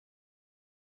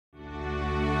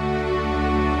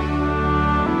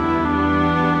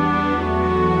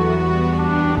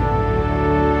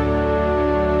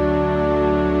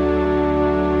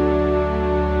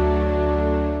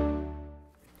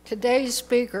Today's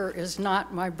speaker is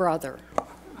not my brother,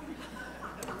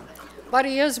 but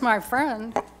he is my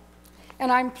friend,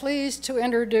 and I'm pleased to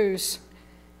introduce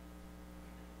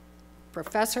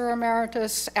Professor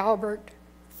Emeritus Albert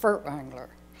Furtwängler.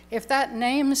 If that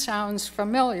name sounds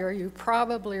familiar, you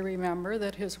probably remember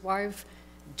that his wife,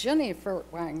 Ginny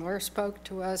Furtwängler, spoke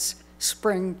to us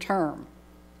spring term.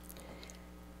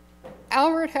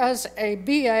 Albert has a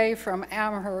BA from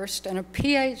Amherst and a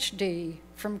PhD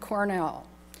from Cornell.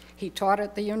 He taught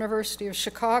at the University of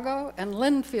Chicago and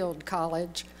Linfield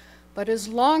College, but his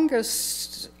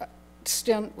longest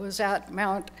stint was at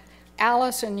Mount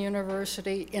Allison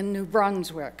University in New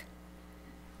Brunswick.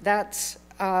 That's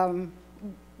one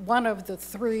of the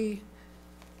 3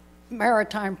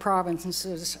 maritime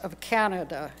provinces of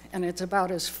Canada, and it's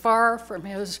about as far from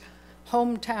his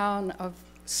hometown of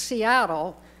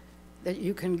Seattle that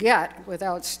you can get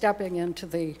without stepping into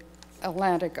the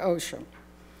Atlantic Ocean.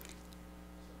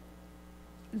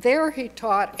 There he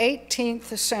taught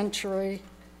 18th century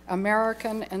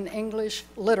American and English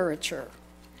literature.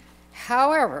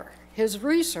 However, his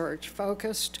research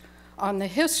focused on the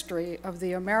history of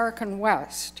the American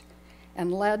West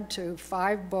and led to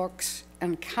 5 books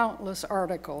and countless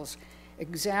articles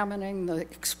examining the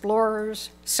explorers,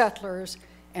 settlers,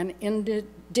 and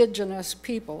indigenous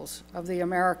peoples of the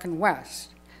American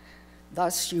West.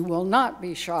 Thus, you will not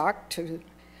be shocked to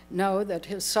know that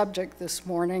his subject this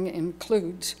morning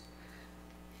includes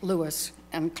Lewis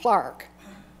and Clark.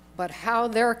 But how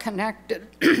they're connected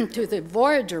to the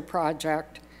Voyager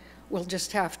project, we'll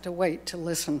just have to wait to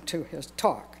listen to his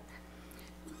talk.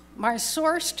 My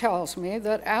source tells me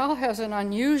that Al has an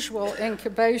unusual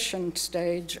incubation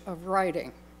stage of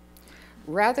writing,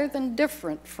 rather than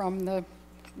different from the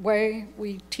way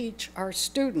we teach our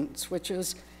students, which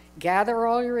is gather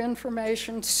all your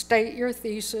information, state your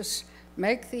thesis,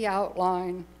 make the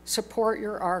outline, support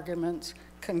your arguments,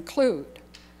 conclude.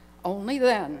 Only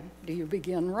then do you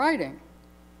begin writing.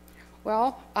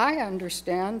 Well, I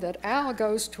understand that Al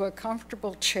goes to a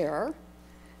comfortable chair,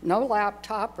 no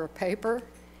laptop or paper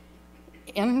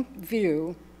in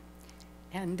view,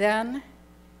 and then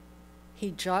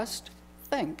he just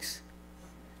thinks.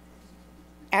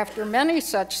 After many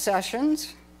such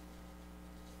sessions,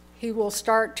 he will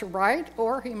start to write,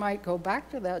 or he might go back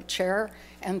to that chair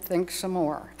and think some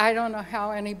more. I don't know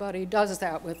how anybody does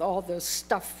that with all this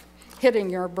stuff hitting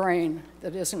your brain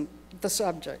that isn't the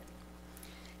subject.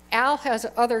 Al has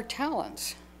other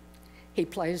talents. He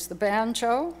plays the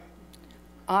banjo,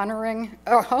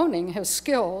 honing his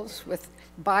skills with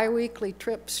bi-weekly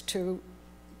trips to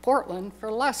Portland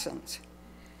for lessons.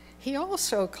 He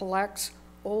also collects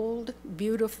old,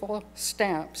 beautiful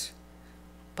stamps,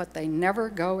 but they never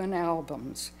go in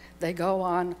albums. They go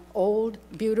on old,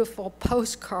 beautiful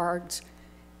postcards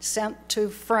sent to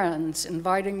friends,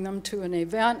 inviting them to an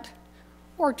event,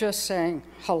 or just saying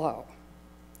hello.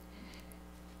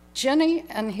 Ginny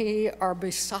and he are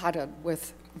besotted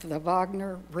with the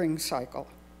Wagner Ring Cycle,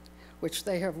 which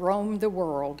they have roamed the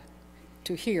world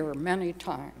to hear many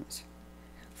times.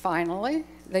 Finally,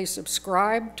 they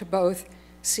subscribe to both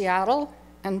Seattle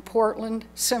and Portland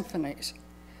symphonies,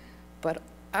 but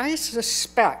I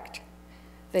suspect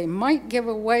they might give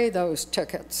away those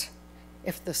tickets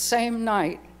if the same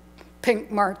night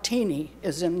Pink Martini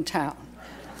is in town.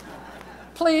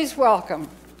 Please welcome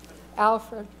Al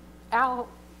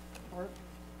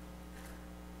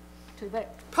to the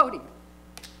podium.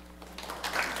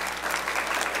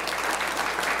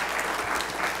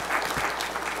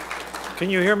 Can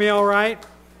you hear me all right?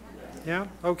 Yeah,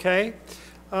 okay.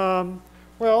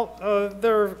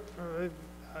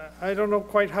 I don't know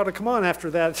quite how to come on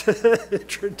after that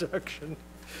introduction.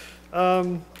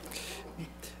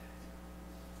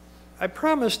 I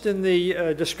promised in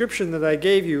the description that I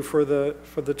gave you for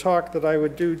the talk that I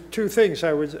would do 2 things.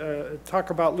 I would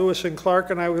talk about Lewis and Clark,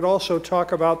 and I would also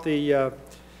talk about the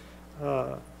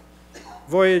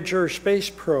Voyager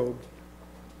space probe.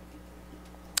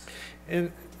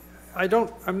 And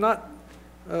I'm not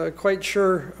quite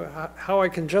sure how I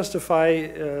can justify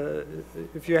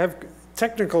if you have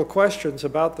technical questions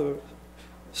about the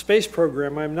space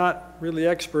program. I'm not really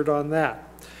expert on that.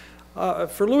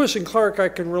 For Lewis and Clark, I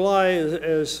can rely,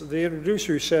 as the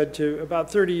introducer said, to about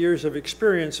 30 years of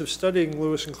experience of studying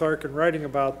Lewis and Clark and writing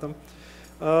about them.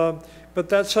 But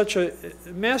that's such a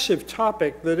massive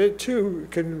topic that it too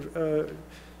can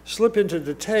slip into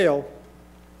detail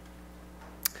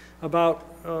about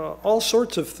all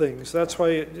sorts of things. That's why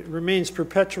it remains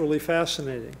perpetually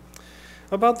fascinating.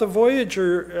 About the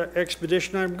Voyager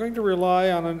expedition, I'm going to rely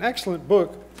on an excellent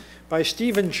book by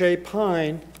Stephen J.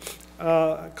 Pyne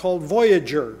called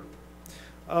Voyager.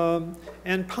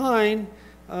 And Pyne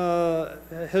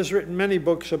has written many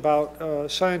books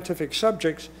about scientific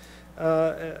subjects.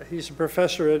 He's a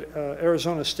professor at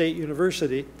Arizona State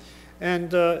University,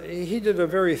 and he did a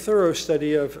very thorough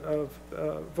study of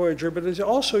Voyager, but he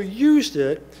also used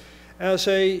it as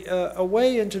a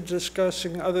way into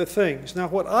discussing other things. Now,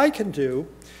 what I can do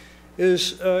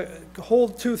is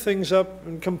hold two things up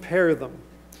and compare them.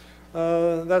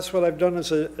 That's what I've done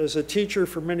as a teacher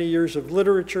for many years of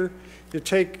literature. You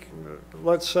take,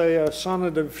 let's say, a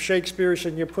sonnet of Shakespeare's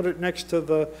and you put it next to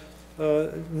the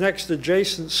next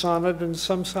adjacent sonnet, and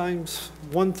sometimes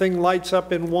one thing lights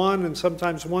up in one and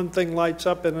sometimes one thing lights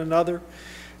up in another.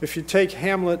 If you take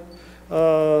Hamlet,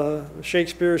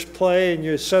 Shakespeare's play, and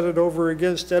you set it over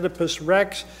against Oedipus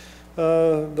Rex,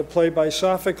 the play by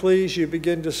Sophocles, you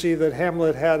begin to see that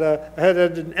Hamlet had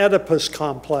an Oedipus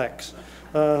complex.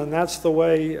 And that's the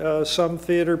way some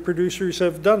theater producers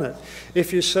have done it.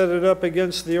 If you set it up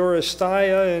against the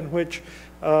Oresteia, in which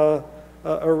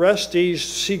Orestes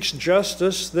seeks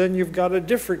justice, then you've got a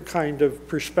different kind of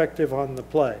perspective on the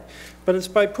play. But it's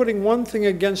by putting one thing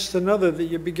against another that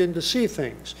you begin to see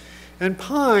things. And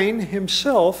Pine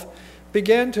himself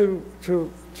began to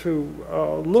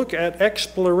look at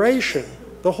exploration,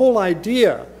 the whole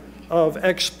idea of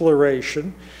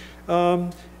exploration,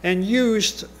 and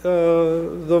used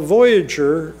the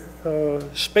Voyager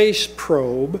space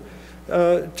probe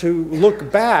to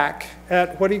look back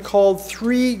at what he called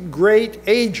 3 great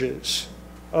ages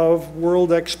of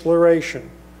world exploration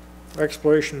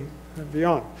and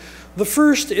beyond. The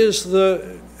first is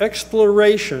the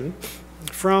exploration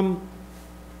from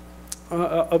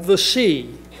of the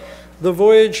sea, the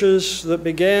voyages that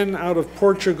began out of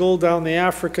Portugal down the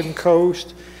African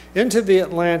coast, into the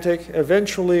Atlantic,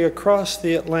 eventually across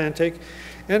the Atlantic,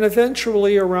 and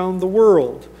eventually around the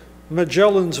world.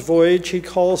 Magellan's voyage he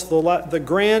calls the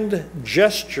grand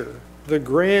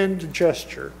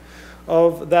gesture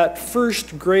of that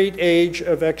first great age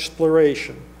of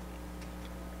exploration.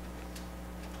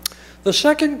 The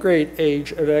second great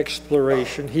age of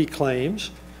exploration, he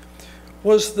claims,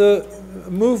 was the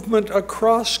movement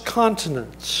across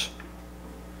continents,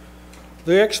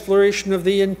 the exploration of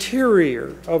the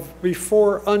interior of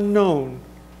before unknown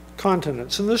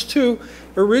continents. And this too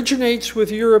originates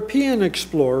with European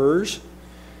explorers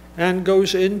and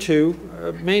goes into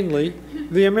mainly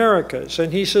the Americas.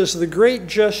 And he says the great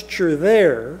gesture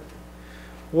there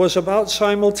was about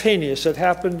simultaneous. It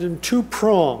happened in 2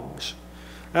 prongs.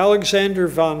 Alexander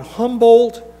von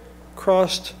Humboldt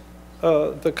crossed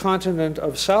the continent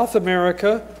of South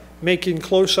America, making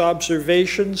close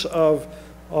observations of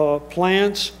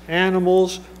plants,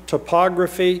 animals,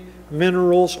 topography,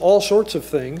 minerals, all sorts of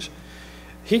things.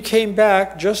 He came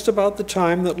back just about the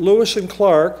time that Lewis and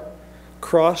Clark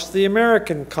crossed the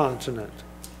American continent,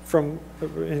 from,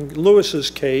 in Lewis's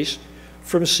case,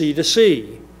 from sea to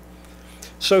sea.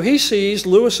 So he sees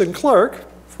Lewis and Clark,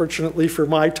 fortunately for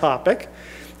my topic,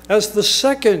 as the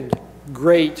second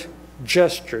great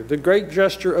gesture, the great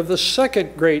gesture of the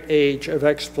second great age of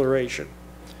exploration.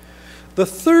 The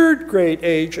third great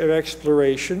age of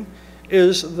exploration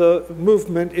is the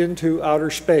movement into outer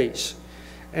space.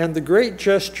 And the great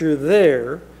gesture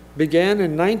there began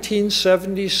in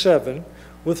 1977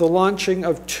 with the launching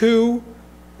of 2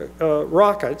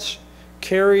 rockets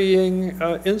carrying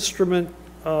instrument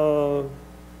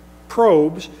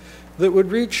probes that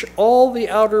would reach all the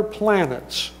outer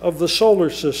planets of the solar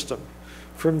system,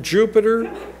 from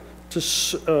Jupiter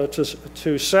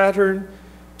to Saturn,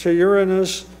 to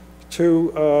Uranus,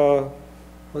 to,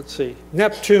 let's see,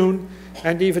 Neptune,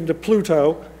 and even to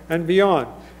Pluto and beyond.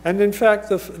 And in fact,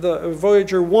 the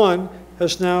Voyager 1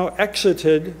 has now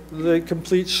exited the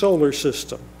complete solar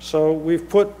system. So we've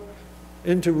put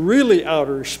into really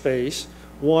outer space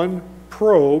 1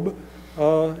 probe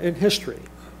in history.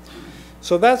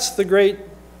 So that's the great,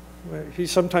 he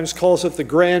sometimes calls it the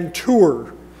grand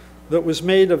tour that was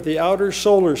made of the outer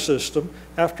solar system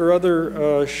after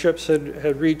other ships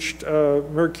had reached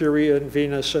Mercury and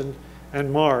Venus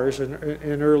and Mars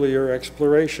in earlier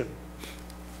exploration.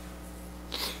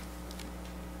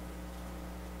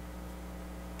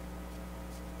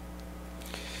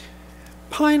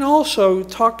 Pine also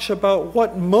talks about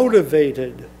what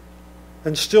motivated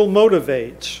and still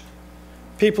motivates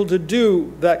people to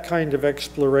do that kind of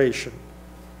exploration.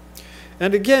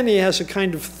 And again, he has a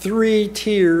kind of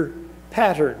 3-tier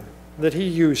pattern that he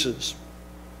uses.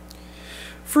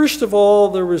 First of all,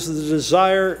 there was the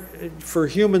desire for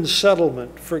human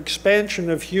settlement, for expansion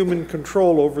of human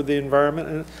control over the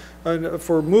environment, and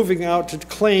for moving out to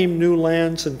claim new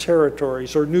lands and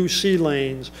territories, or new sea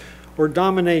lanes, or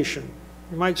domination.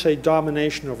 You might say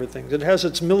domination over things. It has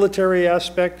its military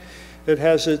aspect. It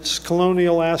has its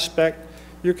colonial aspect.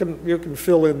 You can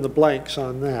fill in the blanks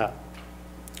on that.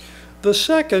 The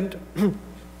second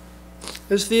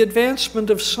is the advancement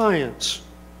of science,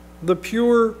 the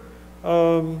pure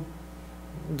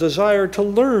desire to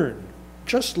learn,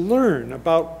 just learn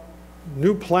about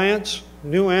new plants,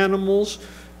 new animals,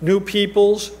 new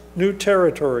peoples, new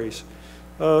territories.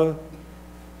 Not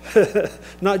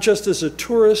just as a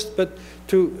tourist, but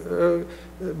to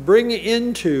bring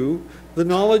into the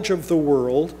knowledge of the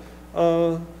world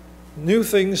new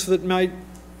things that might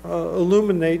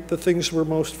illuminate the things we're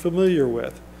most familiar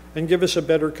with and give us a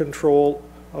better control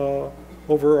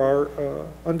over our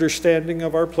understanding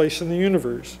of our place in the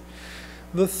universe.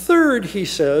 The third, he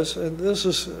says, and this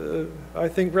is, I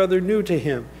think, rather new to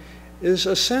him, is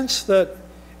a sense that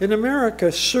in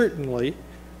America, certainly,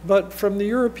 but from the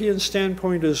European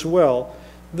standpoint as well,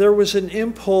 there was an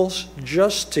impulse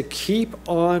just to keep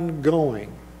on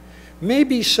going.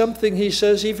 Maybe something, he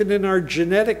says, even in our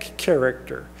genetic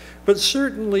character, but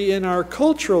certainly in our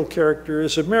cultural character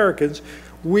as Americans.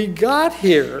 We got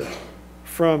here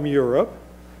from Europe,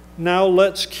 now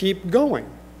let's keep going.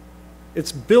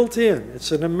 It's built in.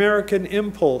 It's an American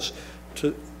impulse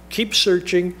to keep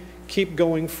searching, keep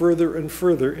going further and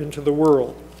further into the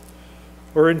world,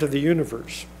 or into the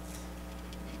universe.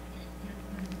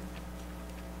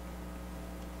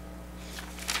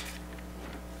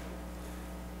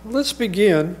 Let's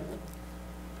begin.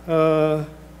 Let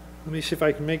me see if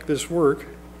I can make this work.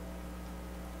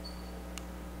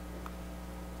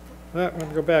 I'm going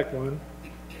to go back one.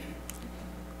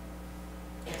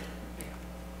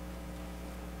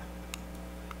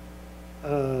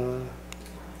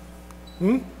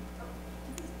 It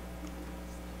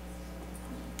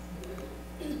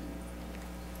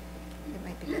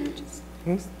might be better just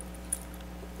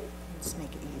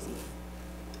make it easy.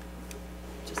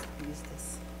 Just use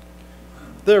this.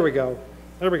 There we go.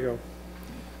 There we go.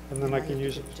 And then I can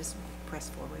use it. Just press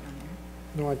forward on there.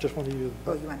 No, I just want to use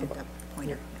Oh, you want the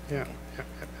pointer? Yeah.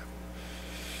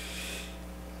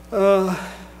 Okay.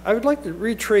 I would like to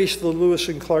retrace the Lewis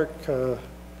and Clark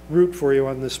route for you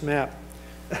on this map.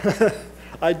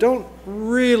 I don't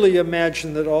really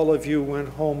imagine that all of you went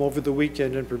home over the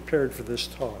weekend and prepared for this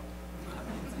talk,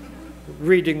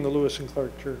 reading the Lewis and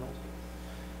Clark journals.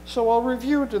 So I'll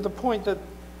review to the point that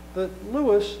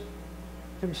Lewis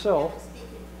himself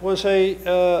was a,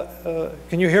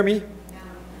 can you hear me?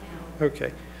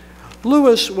 Okay.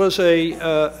 Lewis was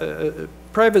a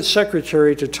private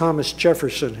secretary to Thomas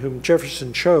Jefferson, whom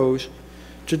Jefferson chose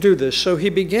to do this. So he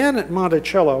began at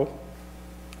Monticello,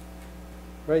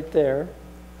 right there,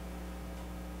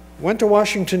 went to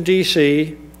Washington,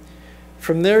 D.C.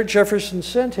 From there, Jefferson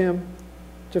sent him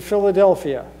to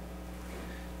Philadelphia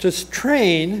to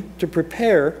train, to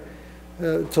prepare,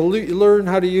 to learn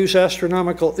how to use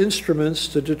astronomical instruments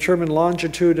to determine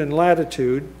longitude and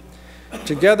latitude,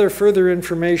 to gather further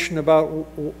information about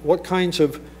what kinds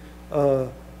of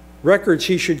records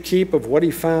he should keep of what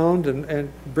he found,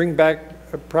 and bring back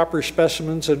proper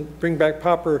specimens and bring back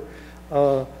proper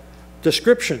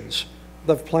descriptions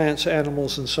of plants,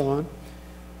 animals, and so on.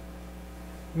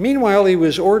 Meanwhile, he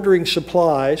was ordering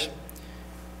supplies.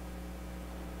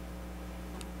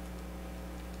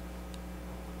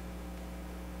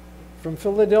 From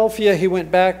Philadelphia, he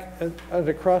went back and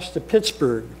across to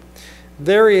Pittsburgh.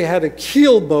 There he had a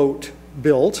keelboat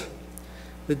built.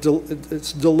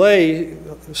 Its delay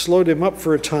slowed him up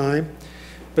for a time,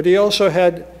 but he also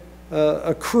had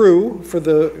a crew for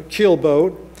the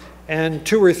keelboat, and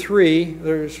 2 or 3,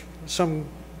 there's some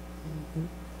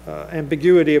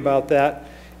ambiguity about that,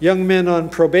 young men on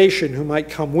probation who might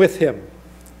come with him.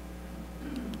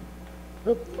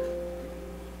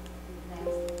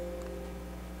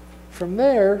 From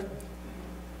there,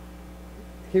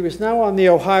 he was now on the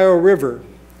Ohio River,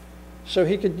 so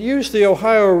he could use the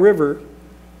Ohio River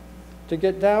to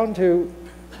get down to,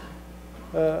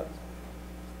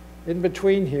 in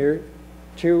between here,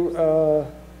 to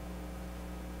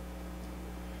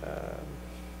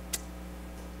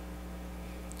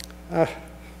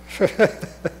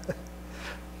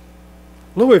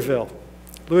Louisville,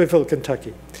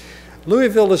 Kentucky.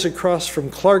 Louisville is across from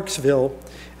Clarksville,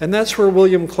 and that's where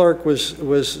William Clark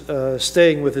was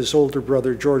staying with his older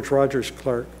brother, George Rogers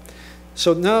Clark.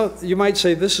 So now you might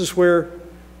say this is where,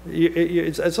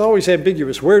 it's always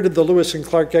ambiguous. Where did the Lewis and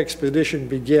Clark expedition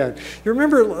begin? You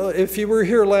remember, if you were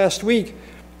here last week,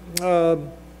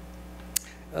 Tom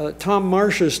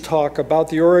Marsh's talk about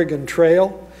the Oregon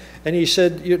Trail, and he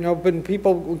said, you know, when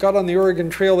people got on the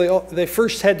Oregon Trail, they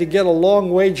first had to get a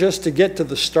long way just to get to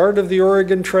the start of the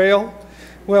Oregon Trail.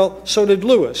 Well, so did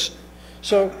Lewis.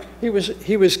 So he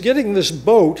was getting this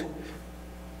boat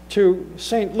to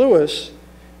St. Louis,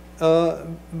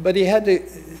 but he had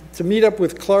to meet up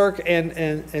with Clark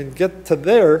and get to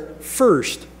there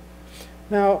first.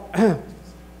 Now,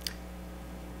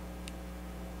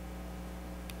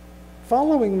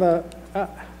 following the,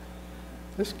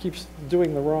 this keeps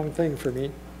doing the wrong thing for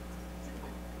me.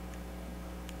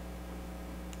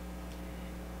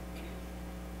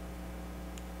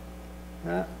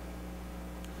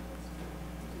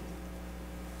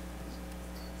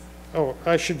 Oh,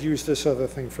 I should use this other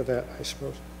thing for that, I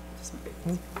suppose.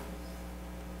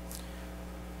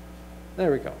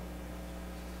 There we go.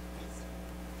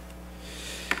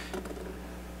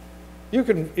 You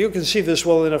can see this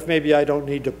well enough, maybe I don't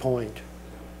need to point.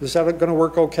 Is that going to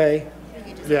work okay?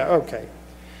 Yeah, okay.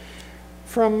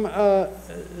 From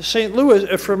St.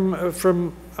 Louis,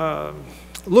 from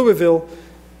Louisville,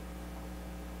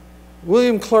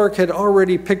 William Clark had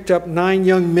already picked up 9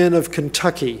 young men of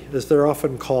Kentucky, as they're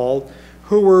often called,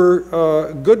 who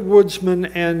were good woodsmen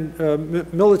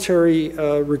and military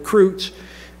recruits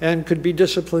and could be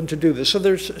disciplined to do this. So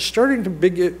they're starting to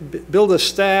build a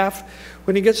staff.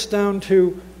 When he gets down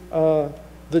to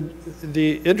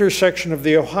the intersection of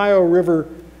the Ohio River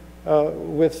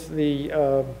with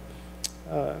the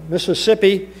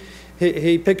Mississippi,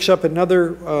 he picks up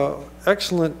another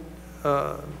excellent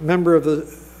member of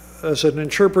the, as an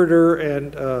interpreter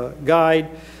and guide,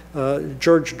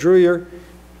 George Druyer.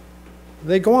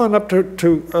 They go on up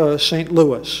to St.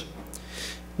 Louis.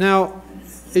 Now,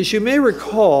 as you may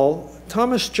recall,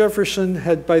 Thomas Jefferson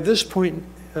had by this point,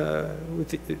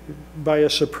 by a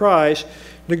surprise,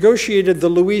 negotiated the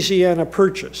Louisiana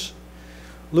Purchase.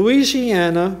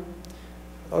 Louisiana,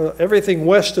 everything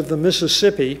west of the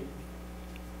Mississippi,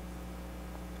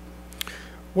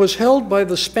 was held by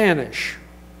the Spanish.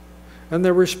 And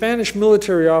there were Spanish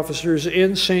military officers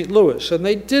in St. Louis, and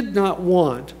they did not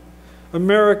want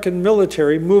American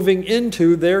military moving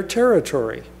into their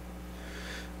territory.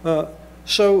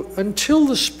 So until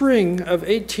the spring of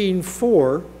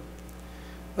 1804,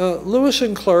 Lewis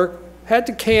and Clark had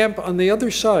to camp on the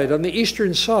other side, on the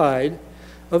eastern side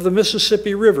of the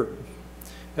Mississippi River,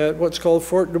 at what's called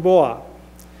Fort Dubois.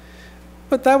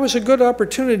 But that was a good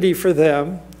opportunity for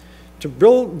them to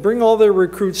bring all their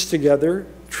recruits together,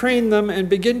 train them, and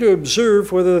begin to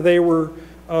observe whether they were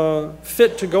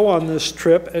fit to go on this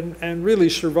trip and really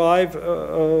survive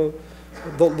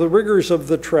the rigors of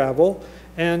the travel,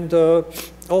 and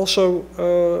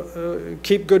also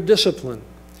keep good discipline.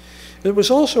 It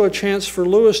was also a chance for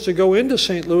Lewis to go into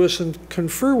St. Louis and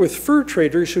confer with fur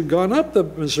traders who'd gone up the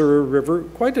Missouri River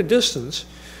quite a distance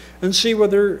and see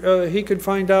whether he could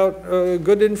find out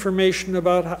good information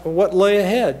about what lay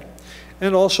ahead,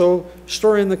 and also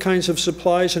store in the kinds of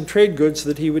supplies and trade goods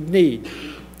that he would need.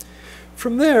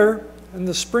 From there, in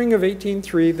the spring of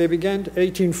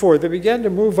 1804, they began to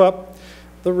move up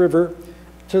the river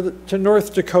to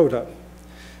North Dakota.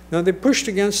 Now, they pushed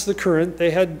against the current.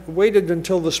 They had waited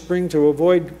until the spring to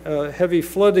avoid heavy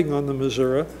flooding on the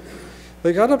Missouri.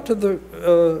 They got up to the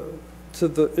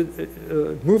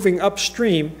moving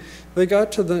upstream. They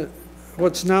got to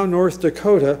what's now North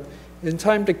Dakota in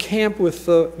time to camp with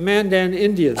the Mandan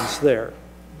Indians there,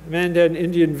 Mandan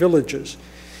Indian villages.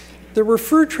 There were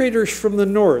fur traders from the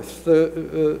north,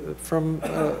 from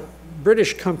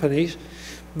British companies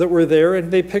that were there,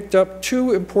 and they picked up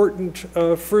 2 important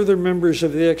further members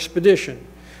of the expedition.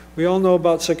 We all know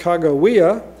about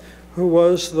Sacagawea, who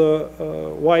was the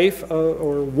wife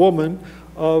or woman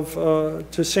of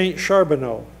Toussaint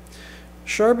Charbonneau.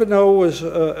 Charbonneau was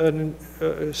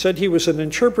said he was an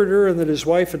interpreter and that his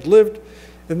wife had lived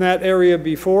in that area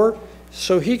before,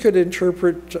 so he could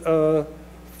interpret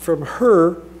from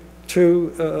her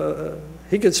to,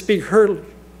 he could speak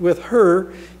with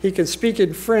her, he could speak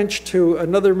in French to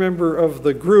another member of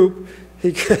the group,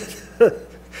 he could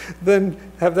then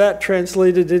have that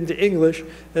translated into English,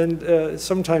 and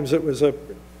sometimes it was a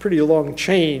pretty long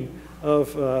chain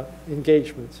of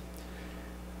engagements.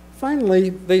 Finally,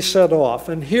 they set off,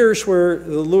 and here's where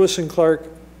the Lewis and Clark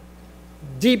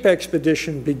deep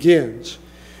expedition begins,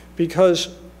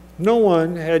 because no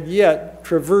one had yet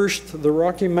traversed the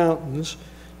Rocky Mountains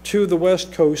to the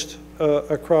west coast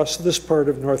across this part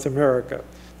of North America.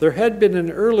 There had been an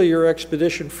earlier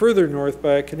expedition further north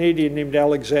by a Canadian named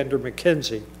Alexander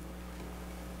Mackenzie.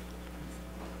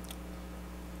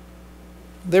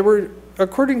 They were,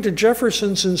 according to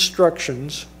Jefferson's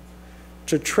instructions,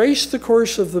 to trace the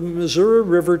course of the Missouri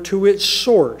River to its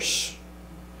source,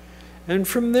 and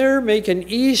from there make an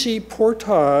easy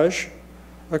portage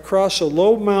across a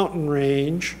low mountain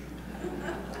range.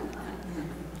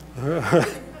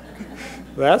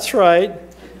 That's right.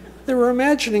 They were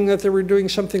imagining that they were doing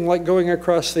something like going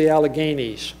across the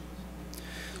Alleghenies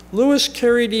Lewis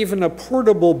carried even a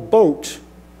portable boat.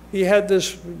 He had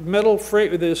this metal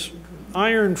frame, this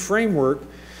iron framework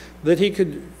that he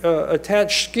could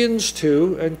attach skins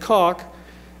to and caulk,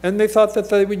 and they thought that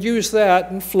they would use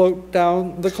that and float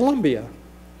down the Columbia.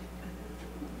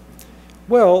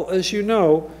 Well, as you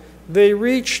know, they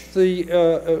reached the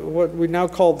what we now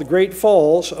call the Great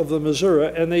Falls of the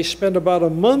Missouri, and they spent about a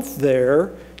month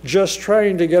there just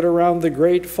trying to get around the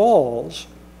Great Falls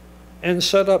and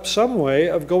set up some way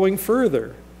of going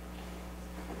further.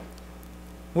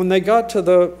 When they got to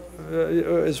the,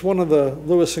 as one of the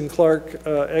Lewis and Clark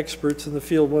experts in the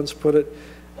field once put it,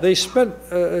 they spent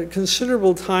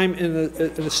considerable time in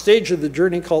a stage of the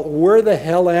journey called, "Where the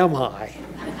hell am I?"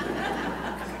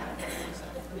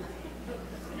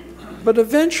 But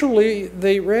eventually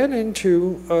they ran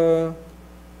into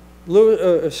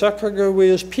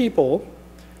Sacagawea's people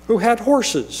who had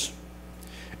horses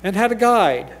and had a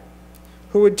guide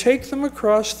who would take them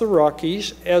across the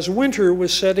Rockies as winter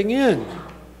was setting in.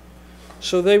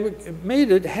 So they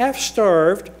made it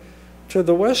half-starved to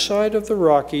the west side of the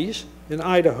Rockies in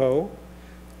Idaho,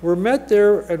 were met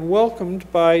there and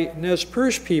welcomed by Nez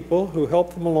Perce people who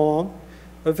helped them along.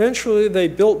 Eventually they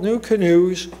built new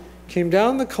canoes, came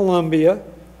down the Columbia,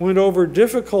 went over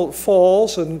difficult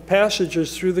falls and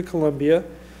passages through the Columbia,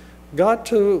 got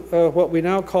to what we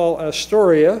now call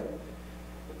Astoria,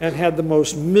 and had the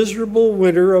most miserable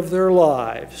winter of their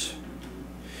lives.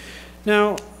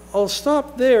 Now, I'll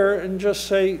stop there and just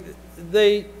say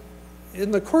they,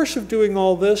 in the course of doing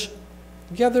all this,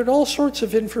 gathered all sorts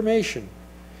of information.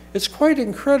 It's quite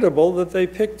incredible that they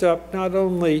picked up not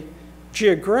only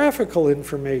geographical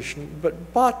information,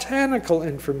 but botanical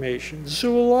information,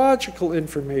 zoological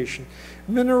information,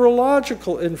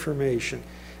 mineralogical information.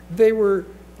 They were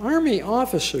Army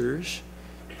officers,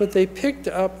 but they picked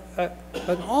up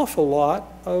an awful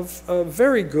lot of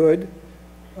very good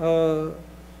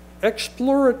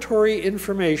exploratory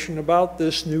information about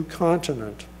this new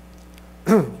continent.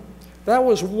 That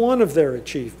was one of their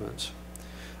achievements.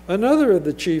 Another of the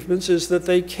achievements is that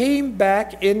they came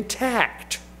back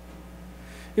intact.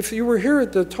 If you were here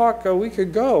at the talk a week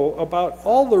ago about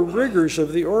all the rigors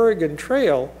of the Oregon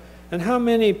Trail and how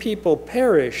many people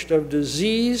perished of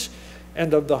disease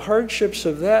and of the hardships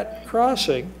of that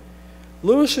crossing,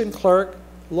 Lewis and Clark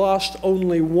lost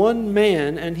only one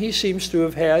man, and he seems to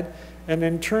have had an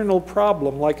internal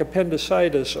problem like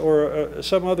appendicitis or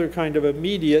some other kind of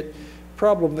immediate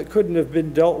problem that couldn't have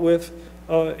been dealt with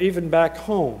even back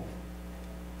home.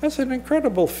 That's an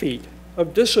incredible feat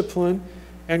of discipline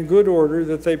and good order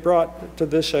that they brought to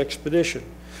this expedition.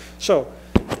 So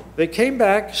they came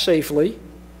back safely,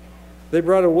 they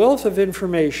brought a wealth of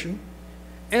information,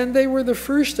 and they were the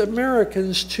first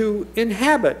Americans to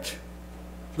inhabit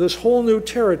this whole new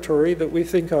territory that we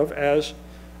think of as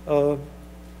the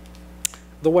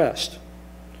West.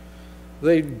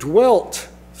 They dwelt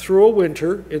through a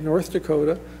winter in North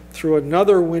Dakota, through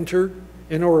another winter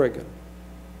in Oregon.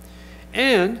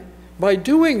 And by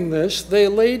doing this, they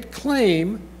laid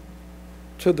claim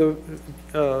to the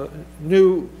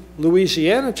new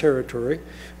Louisiana territory,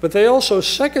 but they also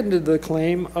seconded the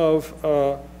claim of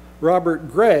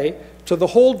Robert Gray to the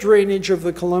whole drainage of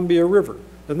the Columbia River.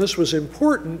 And this was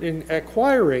important in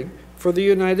acquiring for the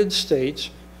United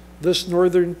States this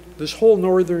whole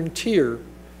northern tier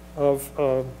of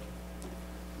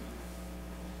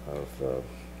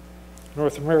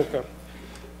North America.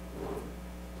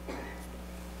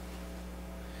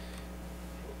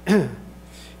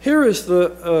 Here is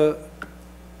the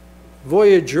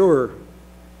Voyageur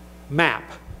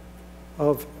map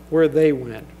of where they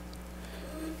went.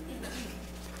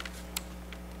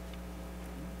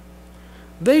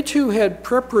 They too had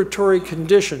preparatory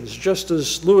conditions, just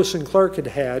as Lewis and Clark had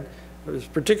had,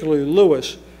 particularly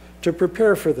Lewis, to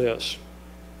prepare for this.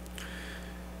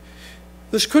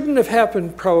 This couldn't have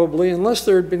happened probably unless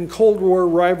there had been Cold War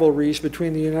rivalries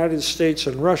between the United States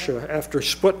and Russia after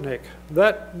Sputnik.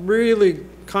 That really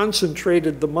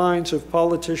concentrated the minds of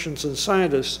politicians and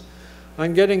scientists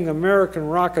on getting American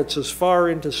rockets as far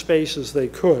into space as they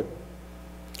could.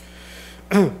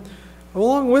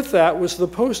 Along with that was the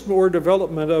post-war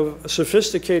development of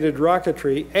sophisticated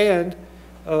rocketry and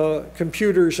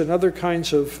computers and other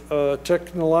kinds of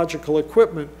technological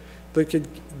equipment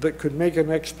that could make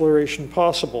an exploration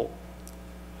possible.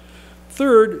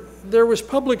 Third, there was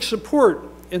public support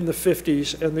in the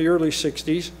 50s and the early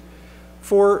 60s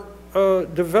for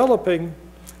developing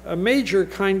a major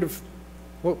kind of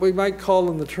what we might call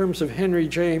in the terms of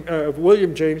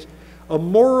William James, a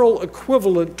moral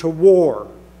equivalent to war.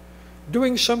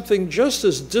 Doing something just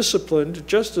as disciplined,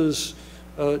 just as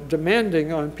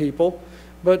demanding on people,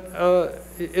 but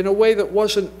in a way that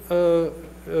wasn't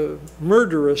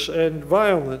murderous and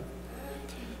violent.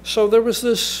 So there was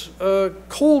this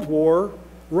Cold War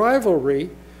rivalry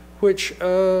which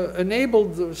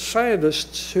enabled the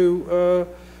scientists to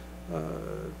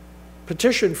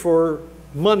petition for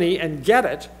money and get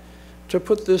it to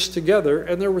put this together.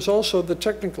 And there was also the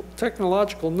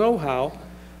technological know-how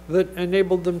that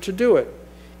enabled them to do it.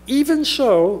 Even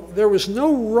so, there was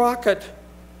no rocket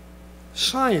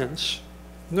science,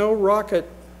 no rocket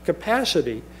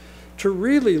capacity to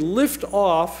really lift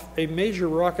off a major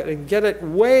rocket and get it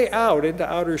way out into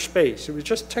outer space. It was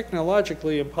just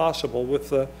technologically impossible with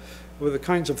the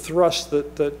kinds of thrust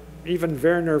that even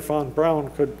Wernher von Braun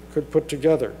could put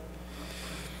together.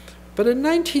 But in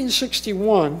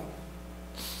 1961,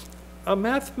 a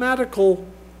mathematical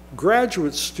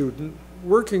graduate student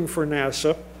working for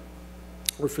NASA,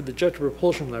 or for the Jet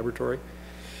Propulsion Laboratory,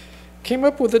 came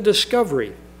up with a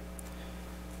discovery.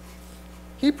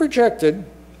 He projected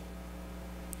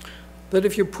that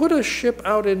if you put a ship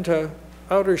out into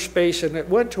outer space and it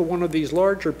went to one of these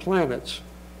larger planets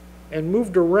and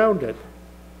moved around it,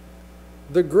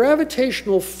 the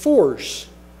gravitational force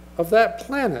of that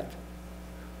planet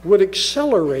would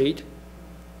accelerate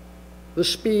the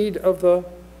speed of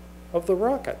the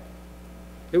rocket.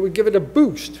 It would give it a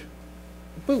boost.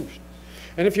 And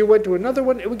if you went to another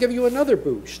one, it would give you another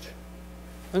boost.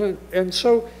 And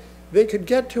so they could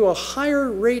get to a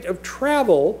higher rate of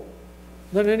travel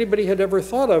than anybody had ever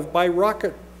thought of by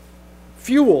rocket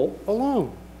fuel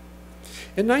alone.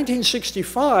 In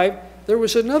 1965, there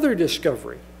was another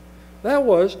discovery. That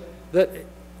was that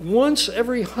once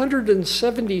every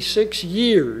 176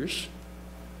 years,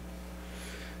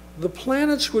 the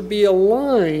planets would be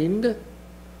aligned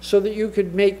so that you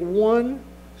could make one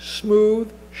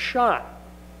smooth shot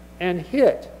and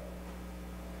hit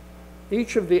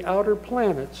each of the outer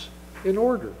planets in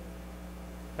order.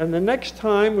 And the next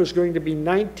time was going to be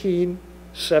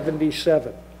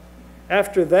 1977.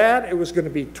 After that, it was going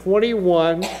to be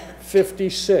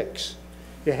 2156.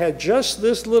 You had just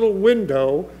this little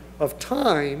window of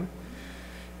time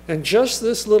and just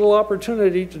this little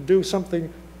opportunity to do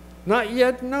something not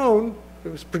yet known.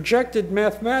 It was projected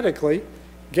mathematically,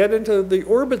 get into the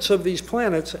orbits of these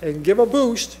planets and give a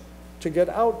boost to get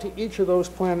out to each of those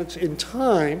planets in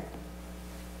time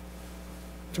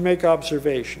to make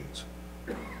observations.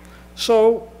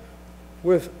 So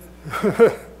with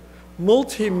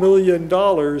multi-million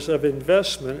dollars of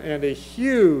investment and a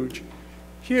huge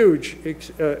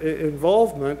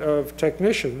involvement of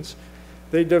technicians,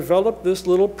 they developed this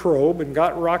little probe and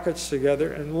got rockets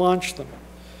together and launched them.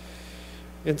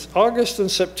 In August and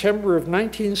September of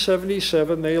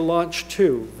 1977, they launched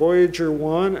two, Voyager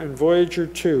 1 and Voyager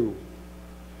 2.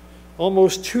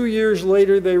 Almost 2 years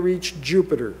later, they reached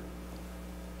Jupiter.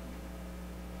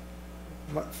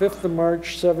 5th of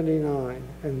March, 79,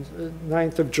 and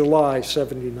 9th of July,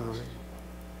 79.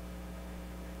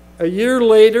 A year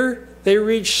later, they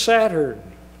reached Saturn.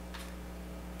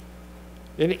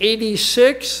 In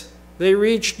 86, they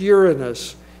reached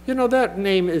Uranus. You know, that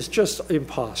name is just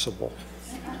impossible.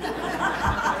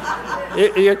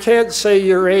 You can't say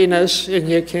Uranus and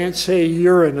you can't say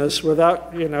Uranus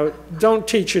without, you know, don't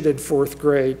teach it in 4th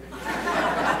grade.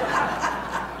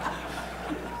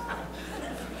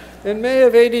 In May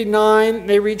of 89,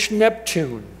 they reached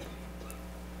Neptune,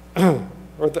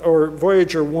 or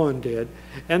Voyager 1 did,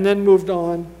 and then moved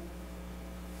on.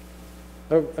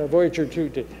 Voyager 2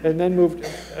 did, and then moved,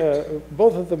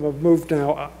 both of them have moved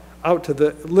now out to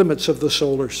the limits of the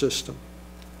solar system.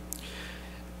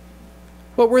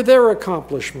 What were their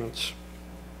accomplishments?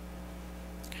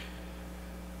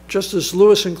 Just as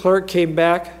Lewis and Clark came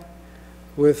back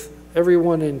with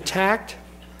everyone intact,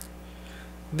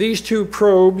 these two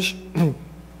probes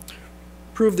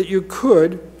proved that you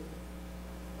could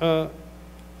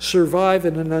survive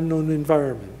in an unknown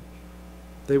environment.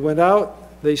 They went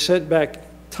out, they sent back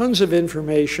tons of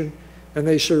information, and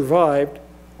they survived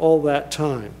all that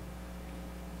time.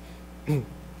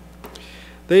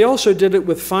 They also did it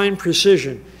with fine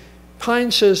precision.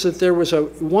 Pine says that there was a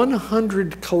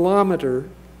 100-kilometer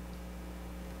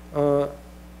what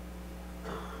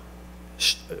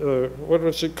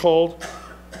was it called?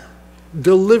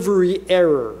 Delivery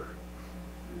error.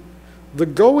 The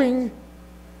going,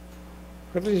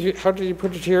 how did you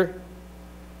put it here?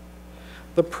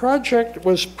 The project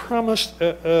was premised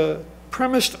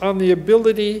on the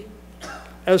ability,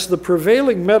 as the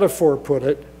prevailing metaphor put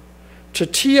it, to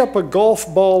tee up a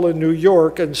golf ball in New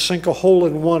York and sink a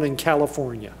hole-in-one in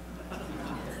California.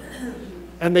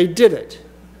 And they did it.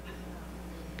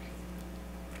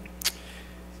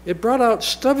 it brought out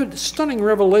stunning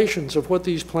revelations of what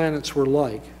these planets were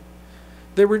like.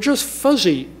 They were just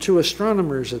fuzzy to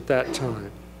astronomers at that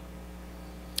time.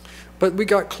 But we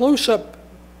got close-up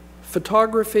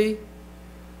photography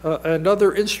and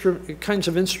other kinds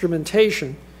of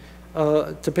instrumentation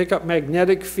to pick up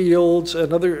magnetic fields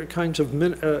and other kinds of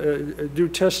do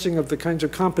testing of the kinds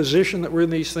of composition that were in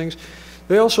these things.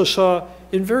 They also saw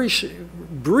in very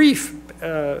brief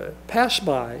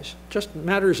pass-bys, just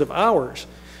matters of hours,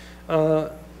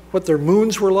 what their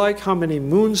moons were like, how many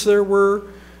moons there were,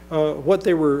 what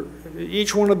they were.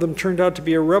 Each one of them turned out to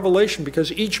be a revelation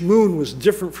because each moon was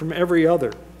different from every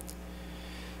other.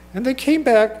 And they came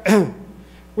back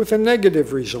with a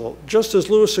negative result, just as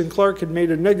Lewis and Clark had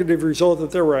made a negative result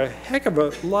that there were a heck of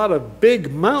a lot of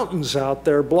big mountains out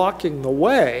there blocking the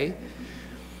way.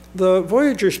 The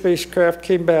Voyager spacecraft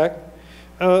came back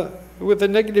with the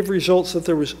negative results that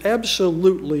there was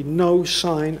absolutely no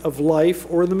sign of life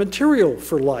or the material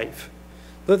for life.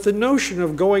 That the notion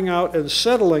of going out and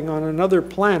settling on another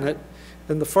planet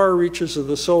in the far reaches of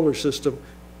the solar system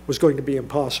was going to be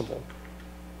impossible.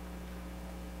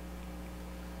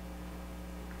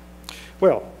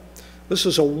 Well, this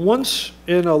is a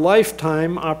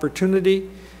once-in-a-lifetime opportunity,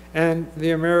 and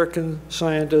the American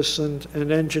scientists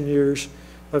and engineers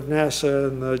of NASA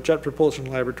and the Jet Propulsion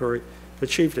Laboratory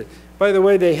achieved it. By the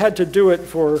way, they had to do it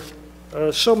for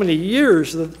so many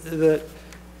years that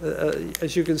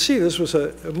as you can see, this was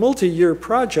a multi-year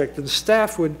project, and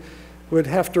staff would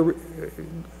have to,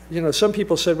 you know, some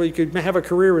people said, well, you could have a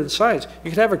career in science.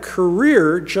 You could have a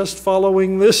career just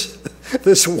following this,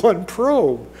 this one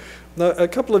probe. Now, a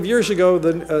couple of years ago,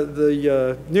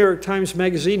 the New York Times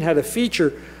Magazine had a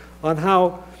feature on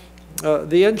how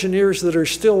the engineers that were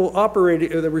still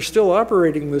operating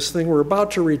this thing were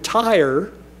about to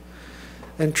retire,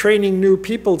 and training new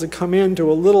people to come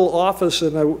into a little office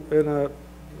not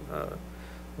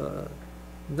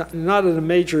in a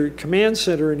major command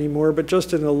center anymore, but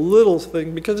just in a little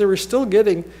thing, because they were still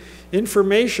getting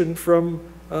information from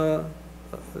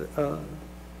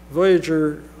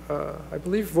Voyager, I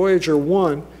believe Voyager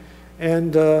 1,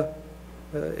 and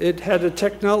it had a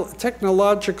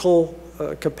technological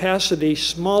capacity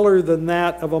smaller than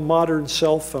that of a modern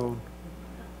cell phone.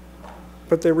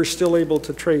 But they were still able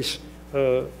to trace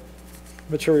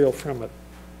material from it.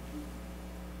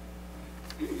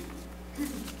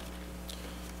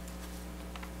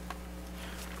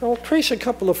 I'll trace a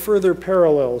couple of further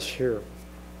parallels here.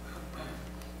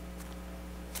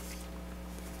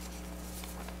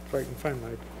 If I can find my...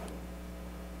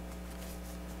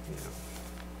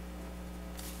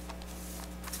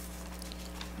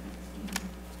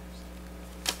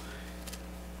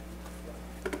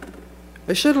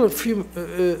 I said a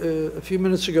few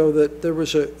minutes ago that there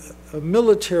was a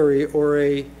military or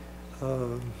a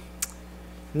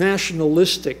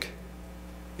nationalistic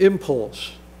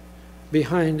impulse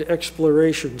behind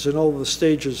explorations in all the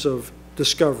stages of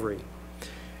discovery.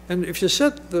 And if you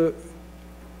set the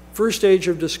first age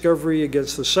of discovery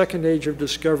against the second age of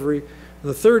discovery, and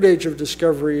the third age of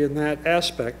discovery in that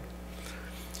aspect,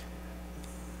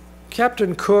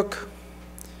 Captain Cook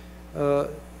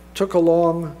took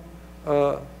along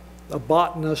a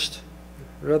botanist,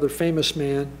 a rather famous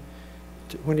man,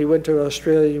 when he went to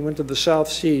Australia. He went to the South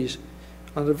Seas.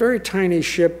 On a very tiny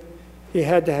ship, he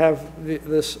had to have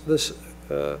this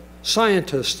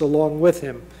scientist along with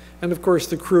him. And of course,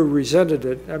 the crew resented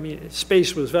it. I mean,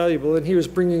 space was valuable, and he was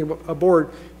bringing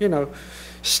aboard, you know,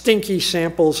 stinky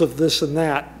samples of this and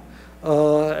that,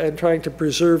 and trying to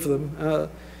preserve them.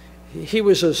 He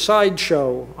was a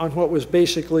sideshow on what was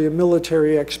basically a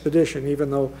military expedition, even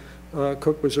though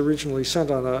Cook was originally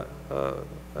sent on a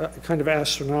kind of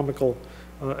astronomical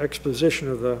exposition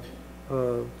of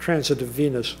the transit of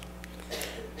Venus.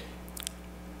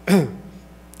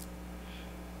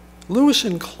 Lewis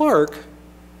and Clark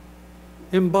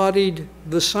embodied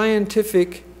the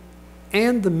scientific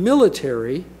and the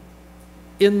military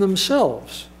in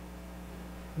themselves.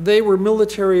 They were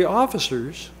military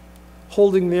officers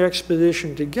holding the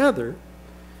expedition together,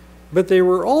 but they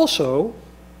were also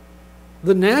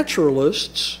the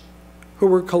naturalists who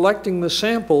were collecting the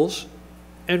samples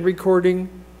and recording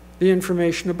the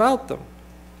information about them.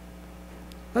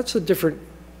 That's a different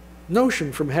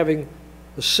notion from having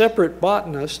a separate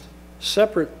botanist,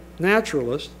 separate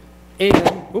naturalist, and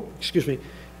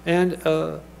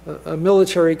a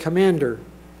military commander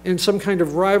in some kind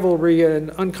of rivalry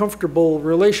and uncomfortable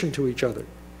relation to each other.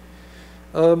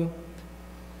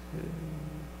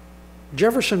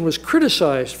 Jefferson was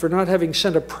criticized for not having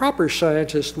sent a proper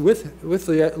scientist with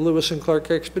the Lewis and Clark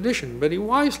expedition, but he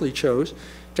wisely chose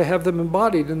to have them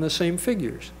embodied in the same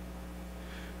figures.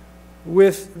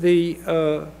 with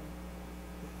the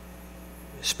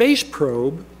space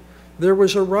probe, there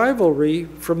was a rivalry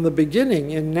from the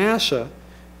beginning in NASA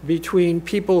between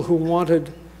people who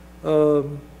wanted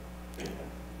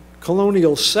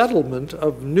colonial settlement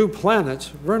of new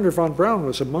planets, Wernher von Braun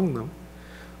was among them,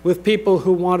 with people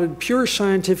who wanted pure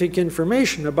scientific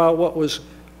information about what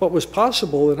was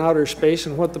possible in outer space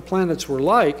and what the planets were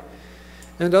like,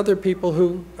 and other people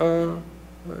who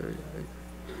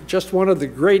just wanted the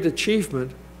great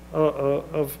achievement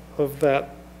of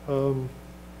that.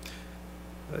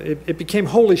 It became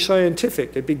wholly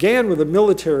scientific. It began with a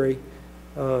military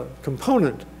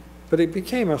component, but it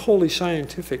became a wholly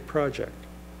scientific project.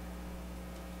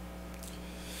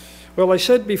 Well, I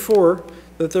said before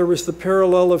that there was the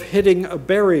parallel of hitting a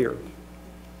barrier.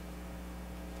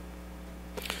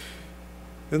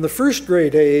 In the first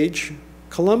great age,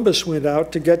 Columbus went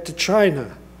out to get to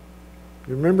China.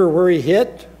 Remember where he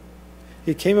hit?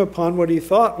 He came upon what he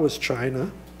thought was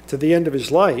China to the end of his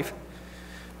life,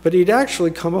 but he'd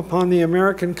actually come upon the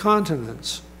American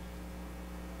continents.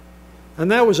 And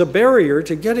that was a barrier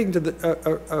to getting to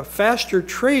a faster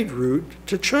trade route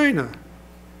to China.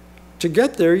 To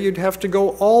get there, you'd have to go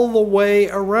all the way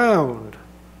around,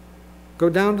 go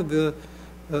down to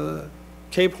the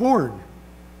Cape Horn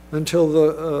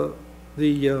until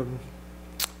the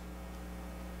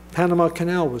Panama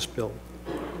Canal was built.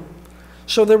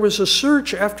 So there was a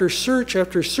search after search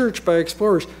after search by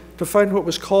explorers to find what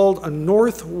was called a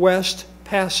Northwest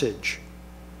Passage,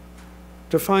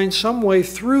 to find some way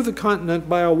through the continent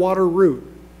by a water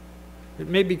route. It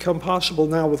may become possible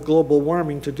now with global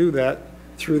warming to do that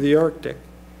through the Arctic.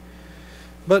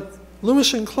 But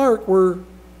Lewis and Clark were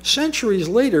centuries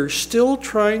later still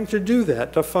trying to do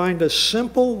that, to find a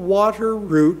simple water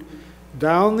route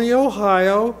down the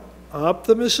Ohio, up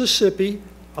the Mississippi,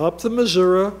 up the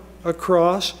Missouri,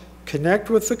 across,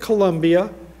 connect with the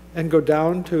Columbia, and go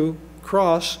down to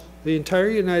cross the entire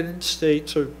United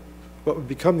States, or what would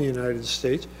become the United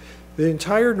States, the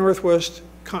entire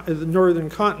the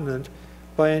northern continent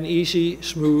by an easy,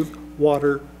 smooth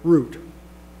water route.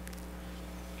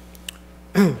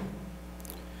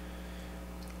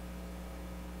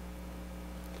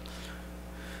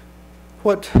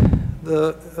 What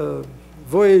the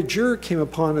Voyager came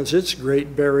upon as its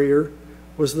great barrier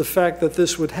was the fact that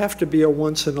this would have to be a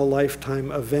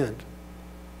once-in-a-lifetime event,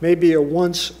 maybe a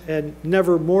once and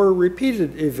never more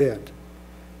repeated event,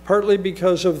 partly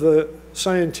because of the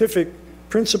scientific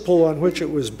principle on which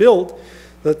it was built,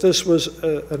 that this was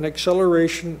an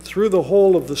acceleration through the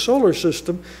whole of the solar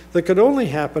system that could only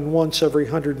happen once every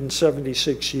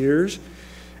 176 years,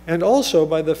 and also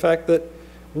by the fact that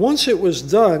once it was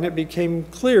done, it became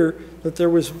clear that there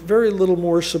was very little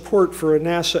more support for a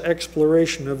NASA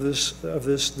exploration of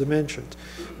this dimension.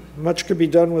 Much could be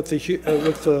done with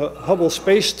the Hubble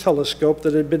Space Telescope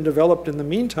that had been developed in the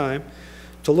meantime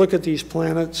to look at these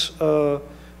planets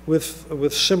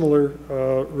with similar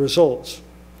results.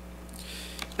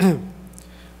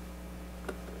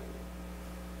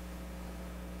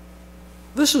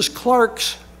 This is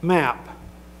Clark's map,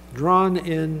 drawn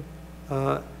in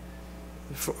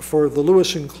for the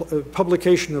Lewis and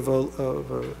publication of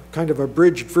a kind of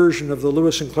abridged version of the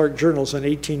Lewis and Clark journals in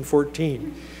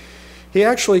 1814. He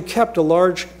actually kept a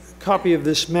large copy of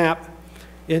this map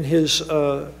in his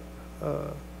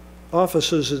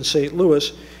offices in St.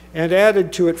 Louis and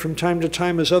added to it from time to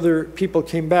time as other people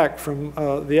came back from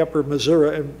the upper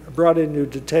Missouri and brought in new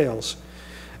details.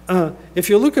 If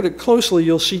you look at it closely,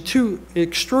 you'll see two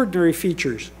extraordinary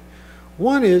features.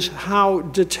 One is how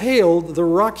detailed the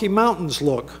Rocky Mountains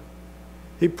look.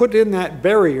 He put in that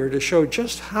barrier to show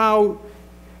just how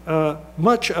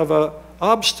much of an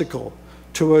obstacle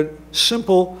to a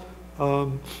simple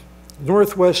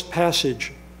Northwest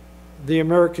Passage the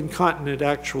American continent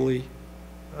actually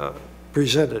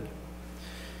presented.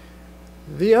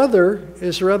 The other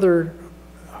is rather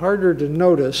harder to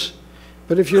notice,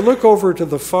 but if you look over to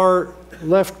the far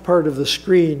left part of the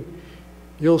screen,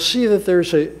 you'll see that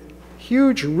there's a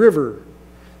huge river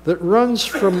that runs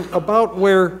from about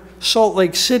where Salt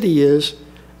Lake City is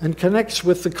and connects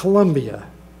with the Columbia.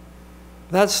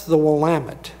 That's the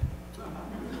Willamette.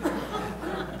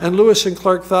 And Lewis and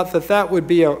Clark thought that that would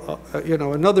be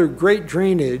another great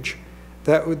drainage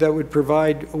that would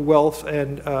provide wealth,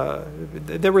 and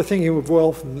they were thinking of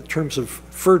wealth in terms of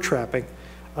fur trapping,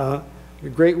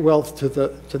 great wealth to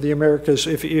the Americas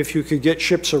if you could get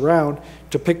ships around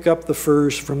to pick up the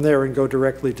furs from there and go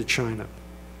directly to China.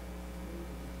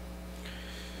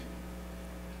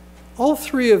 All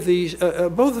three of these,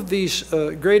 both of these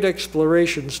great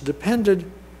explorations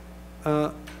depended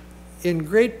in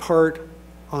great part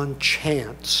on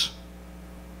chance.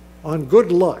 on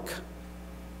good luck,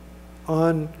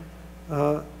 on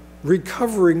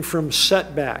recovering from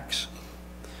setbacks.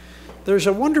 There's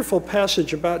a wonderful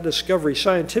passage about discovery,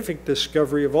 scientific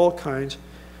discovery of all kinds,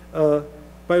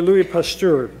 by Louis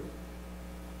Pasteur.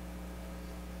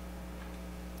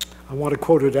 I want to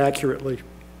quote it accurately.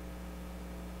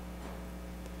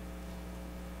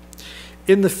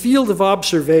 In the field of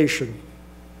observation,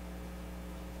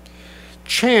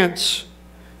 chance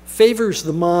favors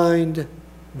the mind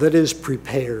that is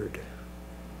prepared.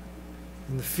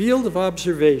 In the field of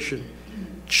observation,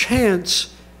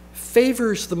 chance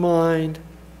favors the mind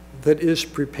that is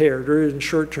prepared, or in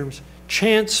short terms,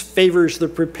 chance favors the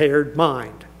prepared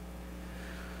mind.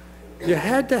 You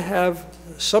had to have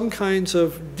some kinds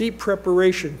of deep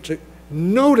preparation to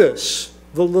notice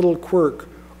the little quirk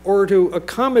or to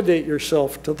accommodate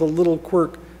yourself to the little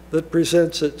quirk that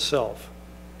presents itself.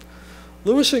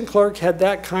 Lewis and Clark had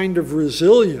that kind of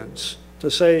resilience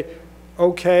to say,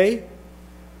 okay,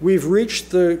 we've reached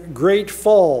the Great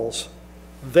Falls.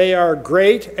 They are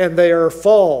great and they are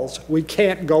falls. We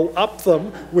can't go up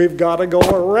them. We've got to go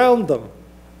around them.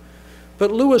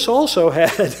 But Lewis also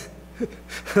had,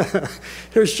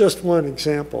 here's just one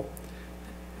example.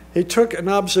 He took an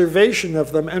observation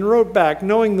of them and wrote back,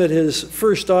 knowing that his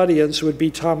first audience would be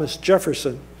Thomas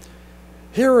Jefferson.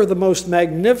 Here are the most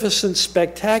magnificent,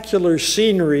 spectacular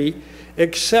scenery,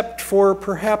 except for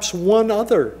perhaps one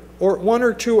other, or one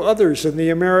or two others in the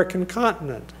American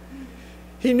continent.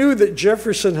 He knew that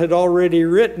Jefferson had already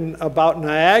written about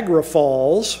Niagara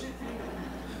Falls,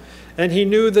 and he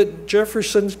knew that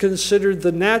Jefferson considered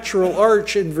the Natural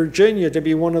Arch in Virginia to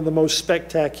be one of the most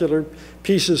spectacular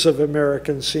pieces of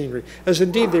American scenery, as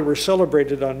indeed they were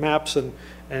celebrated on maps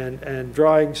and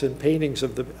drawings and paintings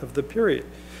of the period.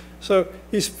 So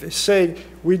he's saying,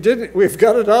 we've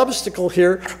got an obstacle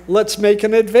here, let's make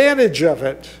an advantage of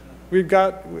it. We've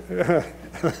got,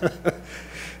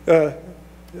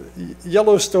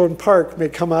 Yellowstone Park may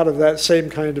come out of that same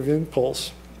kind of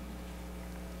impulse.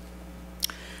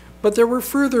 But there were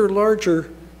further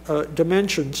larger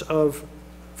dimensions of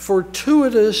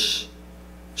fortuitous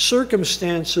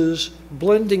circumstances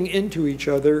blending into each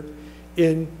other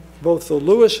in both the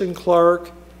Lewis and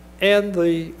Clark and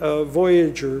the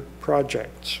Voyager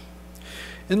projects.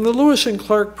 In the Lewis and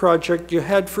Clark project, you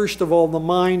had, first of all, the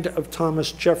mind of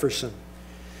Thomas Jefferson.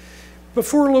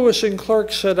 Before Lewis and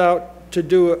Clark set out to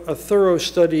do a thorough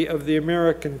study of the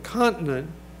American continent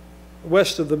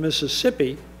west of the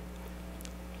Mississippi,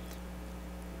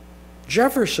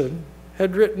 Jefferson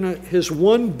had written his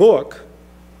one book,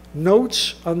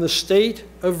 Notes on the State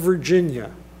of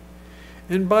Virginia.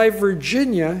 And by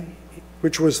Virginia,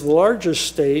 which was the largest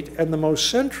state and the most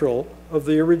central of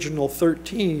the original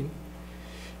 13,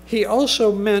 he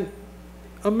also meant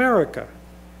America.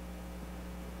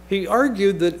 He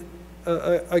argued that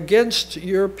against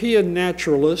European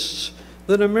naturalists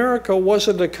that America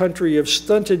wasn't a country of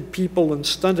stunted people and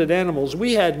stunted animals.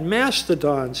 We had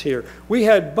mastodons here. We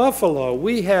had buffalo.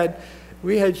 We had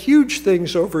huge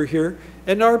things over here,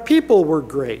 and our people were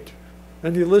great.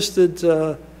 And he listed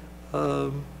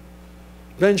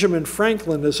Benjamin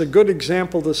Franklin as a good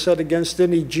example to set against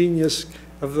any genius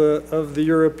of the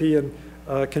European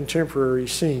contemporary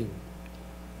scene.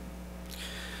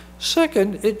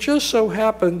 Second, it just so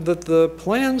happened that the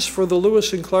plans for the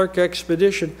Lewis and Clark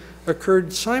expedition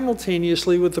occurred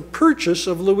simultaneously with the purchase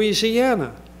of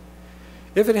Louisiana.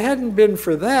 If it hadn't been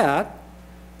for that,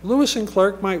 Lewis and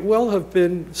Clark might well have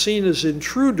been seen as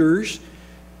intruders,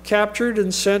 captured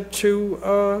and sent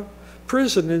to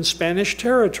prison in Spanish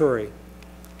territory.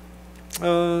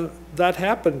 That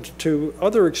happened to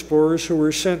other explorers who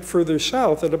were sent further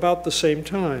south at about the same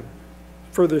time,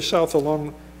 further south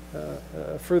along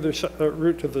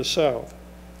route to the south.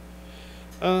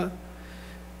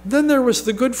 Then there was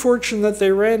the good fortune that they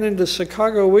ran into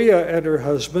Sacagawea and her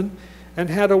husband and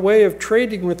had a way of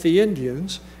trading with the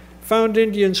Indians, found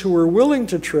Indians who were willing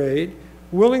to trade,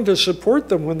 willing to support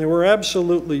them when they were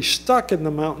absolutely stuck in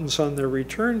the mountains on their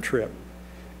return trip.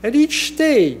 At each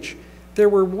stage, there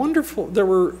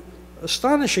were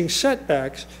astonishing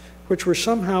setbacks which were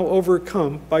somehow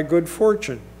overcome by good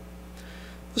fortune.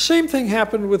 The same thing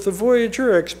happened with the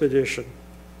Voyager expedition.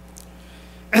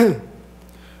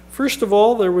 First of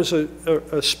all, there was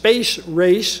a space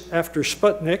race after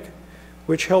Sputnik,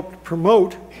 which helped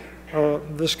promote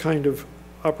this kind of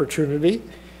opportunity.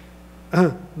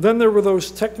 Then there were those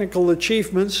technical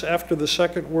achievements after the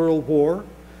Second World War.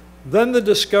 Then the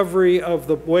discovery of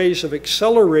the ways of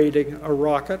accelerating a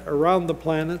rocket around the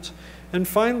planets. And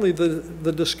finally,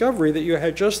 the discovery that you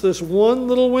had just this one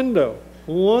little window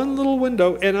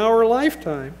in our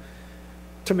lifetime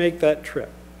to make that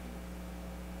trip.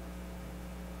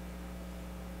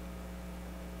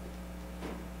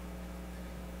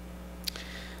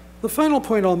 The final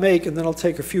point I'll make, and then I'll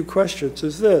take a few questions,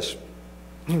 is this.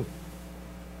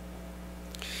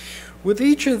 With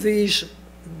each of these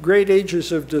great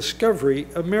ages of discovery,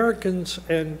 Americans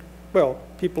and, well,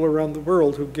 people around the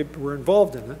world who were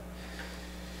involved in it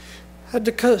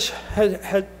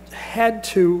had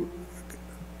to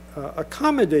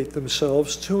accommodate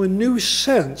themselves to a new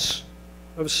sense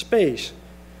of space,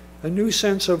 a new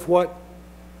sense of what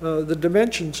the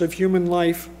dimensions of human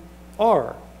life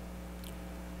are.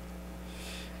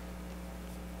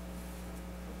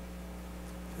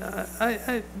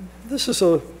 This is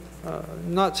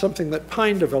not something that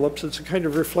Pine develops. It's a kind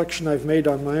of reflection I've made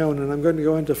on my own, and I'm going to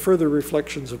go into further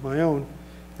reflections of my own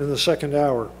in the second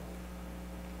hour.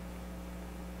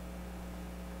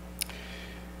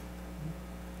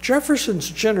 Jefferson's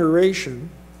generation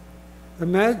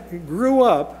grew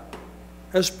up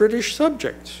as British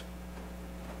subjects.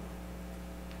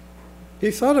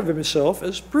 He thought of himself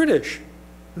as British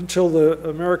until the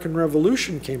American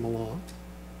Revolution came along.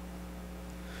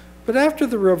 But after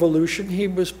the Revolution, he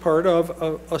was part of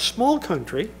a small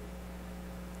country.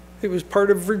 He was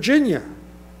part of Virginia.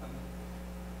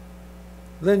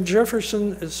 Then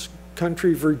Jefferson's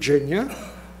country, Virginia,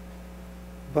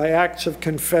 by acts of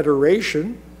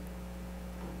confederation,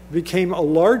 became a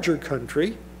larger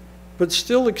country, but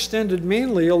still extended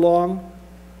mainly along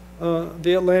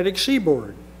the Atlantic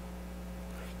seaboard.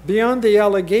 Beyond the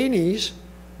Alleghenies,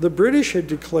 the British had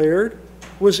declared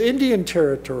was Indian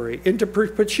territory into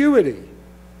perpetuity.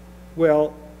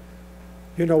 Well,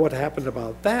 you know what happened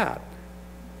about that.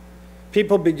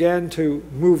 People began to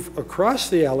move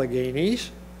across the Alleghenies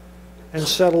and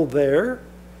settle there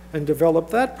and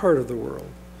develop that part of the world.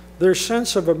 Their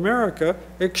sense of America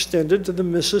extended to the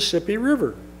Mississippi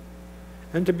River.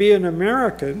 And to be an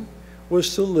American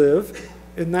was to live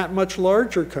in that much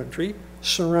larger country,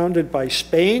 surrounded by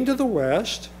Spain to the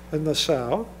west and the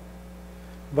south,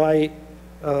 by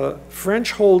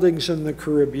French holdings in the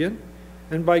Caribbean,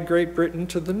 and by Great Britain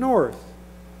to the north.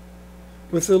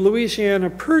 With the Louisiana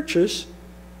Purchase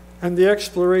and the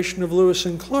exploration of Lewis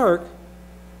and Clark,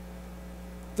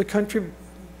 the country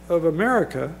of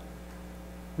America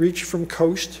reached from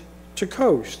coast to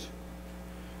coast.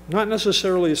 Not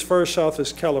necessarily as far south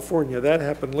as California, that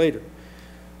happened later.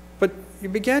 But you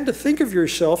began to think of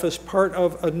yourself as part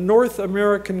of a North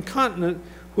American continent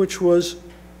which was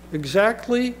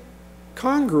exactly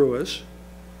congruous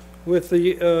with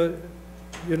the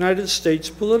United States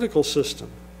political system.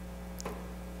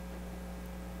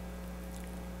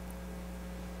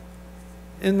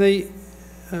 In the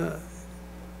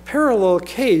parallel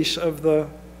case of the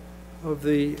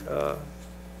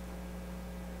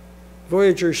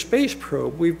Voyager space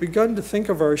probe, we've begun to think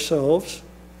of ourselves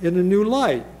in a new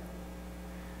light.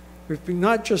 We've been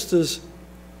not just as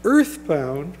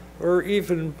earthbound or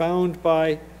even bound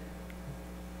by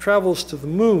travels to the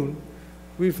moon.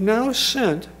 We've now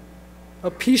sent a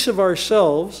piece of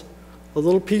ourselves, a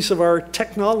little piece of our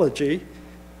technology,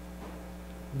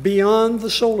 beyond the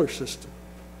solar system.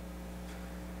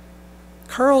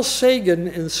 Carl Sagan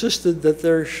insisted that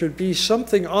there should be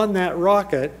something on that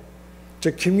rocket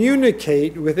to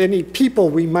communicate with any people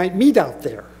we might meet out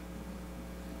there.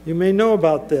 You may know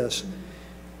about this.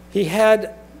 He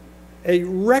had a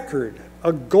record,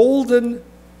 a golden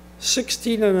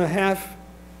 16.5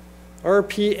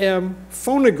 RPM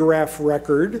phonograph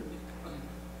record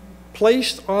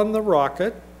placed on the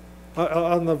rocket,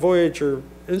 on the Voyager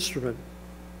instrument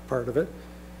part of it,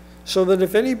 so that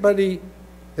if anybody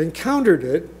encountered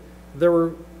it, there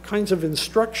were kinds of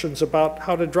instructions about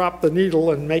how to drop the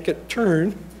needle and make it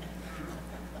turn.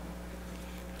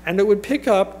 And it would pick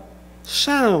up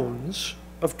sounds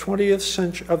of the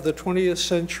 20th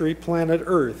century planet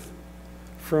Earth,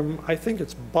 from, I think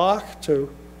it's Bach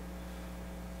to,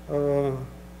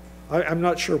 I'm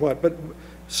not sure what, but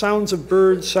sounds of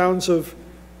birds, sounds of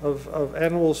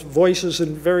animals, voices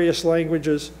in various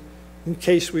languages, in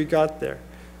case we got there.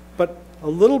 But a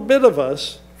little bit of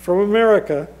us from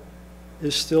America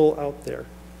is still out there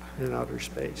in outer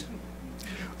space.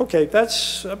 Okay,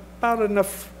 that's about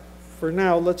enough for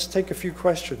now. Let's take a few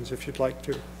questions if you'd like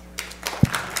to.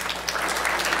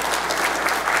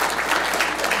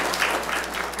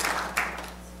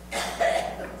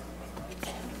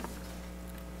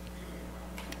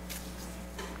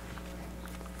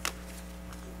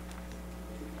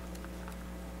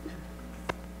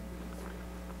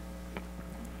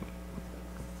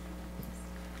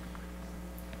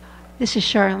 This is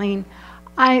Charlene.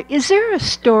 Is there a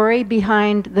story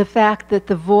behind the fact that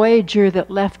the Voyager that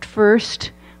left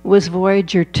first was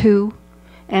Voyager 2,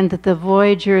 and that the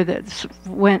Voyager that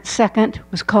went second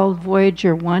was called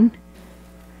Voyager 1?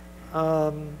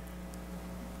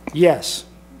 Yes.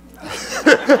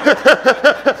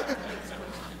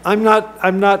 I'm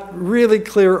not really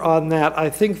clear on that. I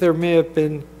think there may have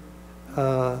been,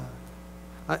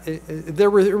 there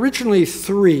were originally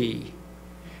 3,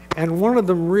 and one of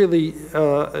them really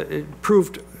it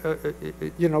proved,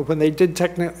 you know, when they did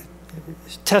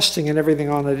testing and everything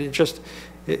on it,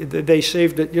 they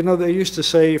saved it. You know, they used to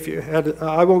say if you had,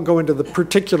 I won't go into the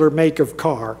particular make of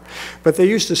car, but they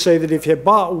used to say that if you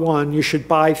bought one, you should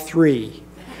buy 3,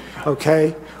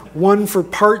 okay? One for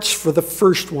parts for the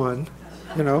first one,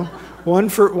 you know, one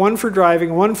for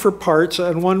driving, one for parts,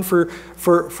 and one for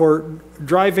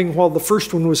driving while the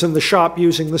first one was in the shop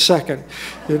using the second,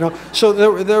 you know. So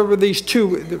there were these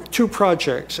two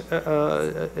projects,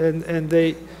 and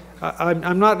they,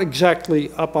 I'm not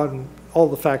exactly up on all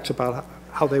the facts about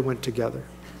how they went together.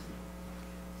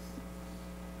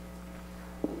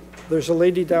 There's a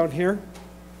lady down here.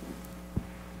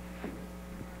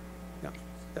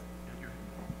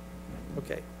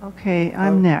 Okay. Okay,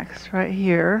 I'm next, right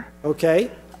here.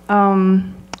 Okay.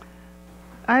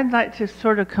 I'd like to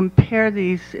sort of compare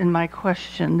these in my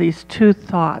question, these 2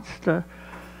 thoughts.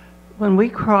 When we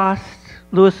crossed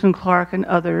Lewis and Clark and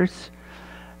others,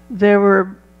 there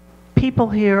were people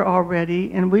here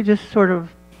already, and we just sort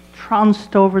of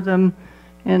trounced over them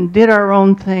and did our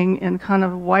own thing and kind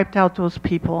of wiped out those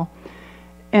people.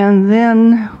 And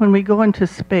then when we go into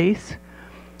space,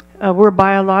 we're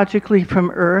biologically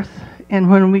from Earth. And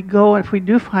when we go, if we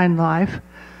do find life,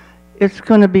 it's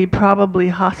going to be probably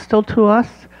hostile to us.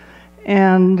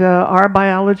 And our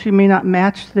biology may not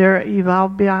match their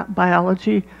evolved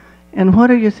biology. And what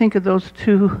do you think of those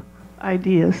 2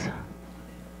 ideas?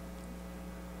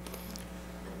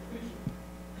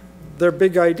 They're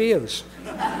big ideas.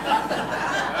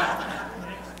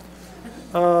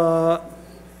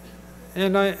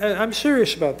 And I'm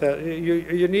serious about that.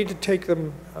 You need to take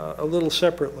them a little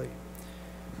separately.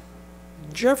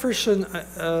 Jefferson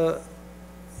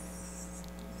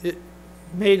it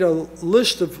made a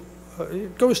list of,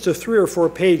 it goes to 3 or 4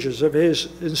 pages of his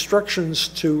instructions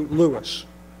to Lewis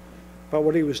about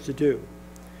what he was to do.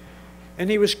 And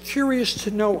he was curious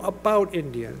to know about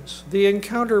Indians. The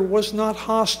encounter was not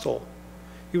hostile.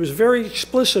 He was very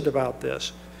explicit about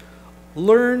this.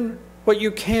 Learn what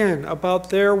you can about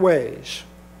their ways.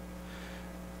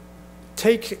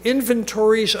 Take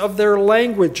inventories of their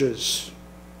languages.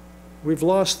 We've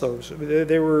lost those.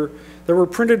 There were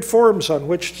printed forms on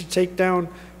which to take down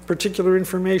particular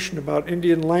information about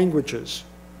Indian languages.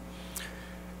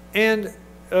 And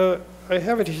I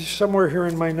have it somewhere here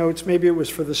in my notes, maybe it was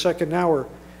for the second hour.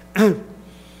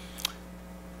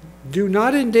 Do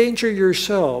not endanger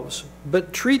yourselves,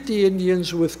 but treat the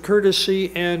Indians with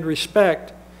courtesy and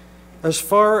respect as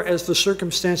far as the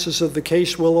circumstances of the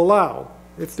case will allow.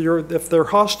 If they're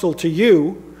hostile to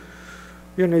you,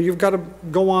 you know, you've got to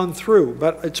go on through.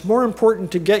 But it's more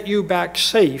important to get you back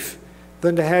safe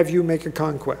than to have you make a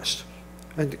conquest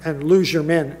and lose your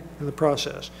men in the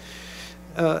process.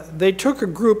 They took a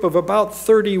group of about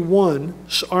 31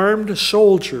 armed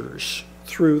soldiers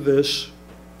through this,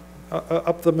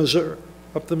 up the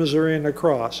Missouri and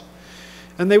across.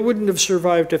 And they wouldn't have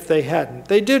survived if they hadn't.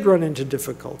 They did run into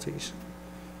difficulties.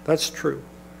 That's true.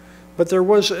 But there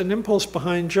was an impulse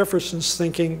behind Jefferson's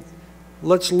thinking,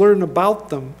 let's learn about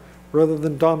them rather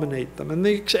than dominate them. And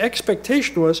the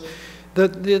expectation was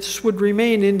that this would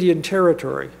remain Indian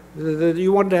territory, that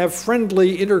you wanted to have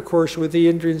friendly intercourse with the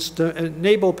Indians to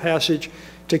enable passage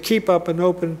to keep up an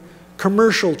open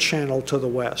commercial channel to the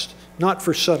west, not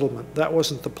for settlement. That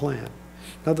wasn't the plan.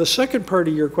 Now, the second part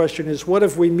of your question is, what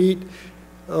if we meet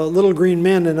little green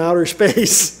men in outer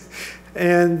space?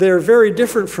 And they're very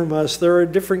different from us. They're a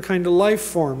different kind of life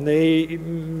form. They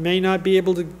may not be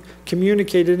able to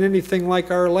communicate in anything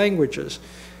like our languages.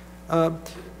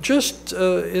 Just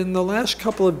in the last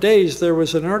couple of days, there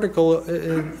was an article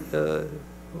in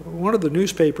one of the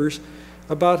newspapers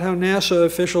about how NASA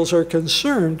officials are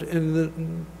concerned in the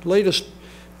latest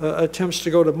attempts to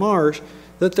go to Mars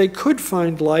that they could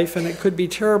find life, and it could be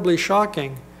terribly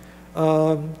shocking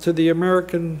to the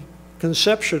American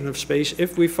conception of space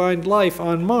if we find life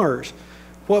on Mars.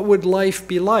 What would life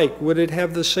be like? Would it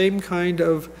have the same kind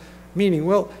of meaning?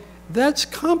 Well, that's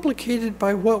complicated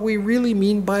by what we really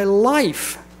mean by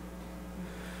life.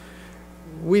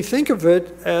 We think of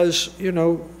it as, you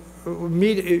know,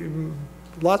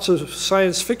 lots of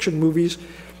science fiction movies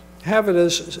have it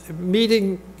as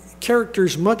meeting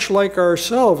characters much like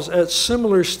ourselves at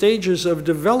similar stages of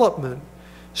development,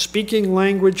 speaking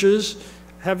languages,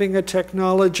 having a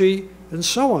technology, and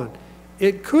so on.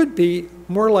 It could be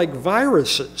more like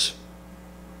viruses.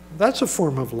 That's a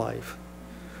form of life.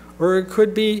 Or it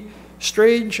could be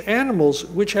strange animals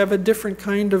which have a different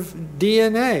kind of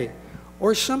DNA,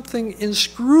 or something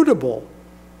inscrutable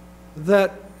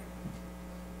that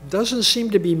doesn't seem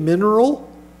to be mineral,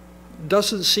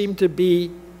 doesn't seem to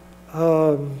be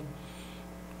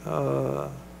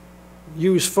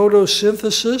use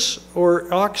photosynthesis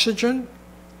or oxygen,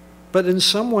 but in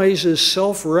some ways is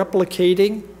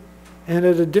self-replicating and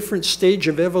at a different stage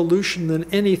of evolution than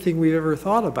anything we've ever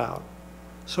thought about.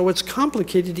 So it's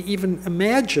complicated to even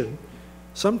imagine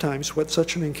sometimes what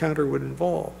such an encounter would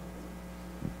involve.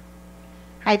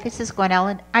 Hi, this is Gwen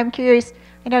Ellen. I'm curious,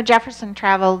 I know Jefferson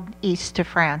traveled east to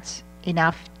France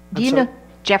enough. Do you know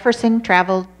Jefferson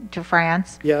traveled to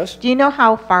France? Yes. Do you know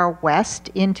how far west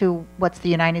into what's the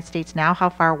United States now, how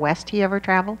far west he ever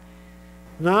traveled?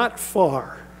 Not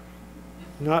far.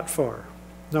 Not far.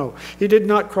 No, he did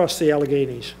not cross the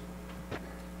Alleghenies.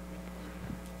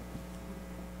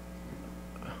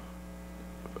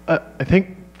 I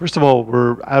think, first of all,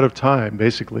 we're out of time,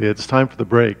 basically. It's time for the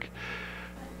break.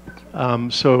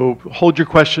 So hold your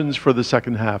questions for the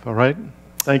second half, all right?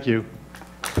 Thank you.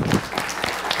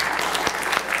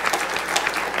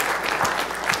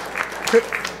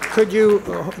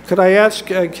 Could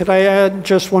I add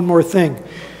just one more thing?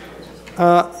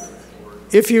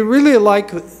 If you really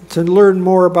like to learn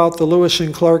more about the Lewis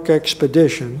and Clark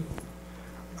expedition,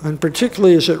 and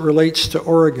particularly as it relates to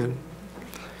Oregon,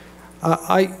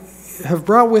 I have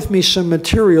brought with me some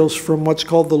materials from what's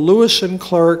called the Lewis and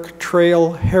Clark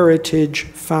Trail Heritage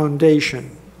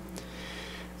Foundation.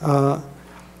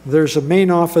 There's a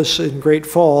main office in Great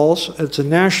Falls. It's a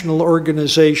national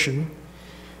organization.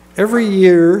 Every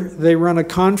year they run a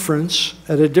conference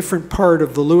at a different part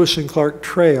of the Lewis and Clark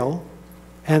Trail,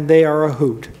 and they are a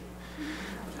hoot.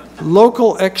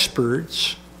 Local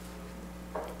experts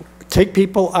take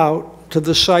people out to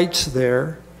the sites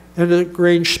there and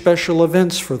arrange special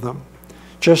events for them.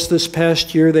 Just this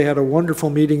past year, they had a wonderful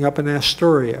meeting up in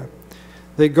Astoria.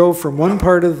 They go from one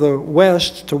part of the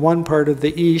west to one part of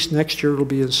the east. Next year, it'll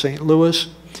be in St. Louis.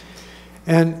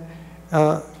 And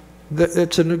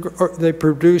they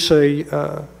produce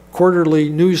a quarterly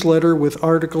newsletter with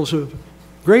articles of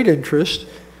great interest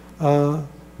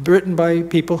written by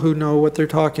people who know what they're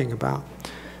talking about.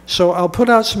 So I'll put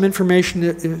out some information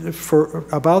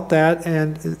about that,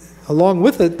 and along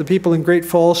with it, the people in Great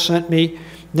Falls sent me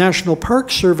National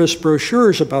Park Service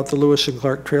brochures about the Lewis and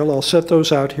Clark Trail. I'll set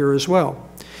those out here as well.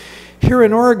 Here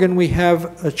in Oregon, we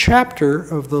have a chapter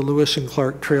of the Lewis and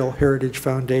Clark Trail Heritage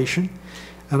Foundation,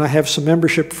 and I have some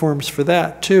membership forms for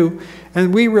that too.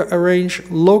 And we arrange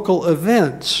local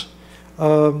events.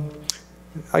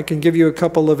 I can give you a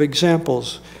couple of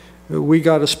examples. We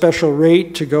got a special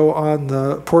rate to go on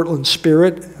the Portland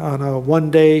Spirit on a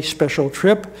one-day special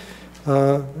trip.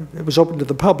 It was open to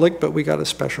the public, but we got a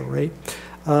special rate.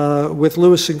 With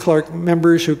Lewis and Clark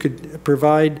members who could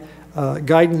provide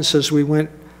guidance as we went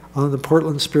on the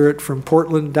Portland Spirit from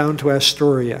Portland down to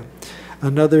Astoria.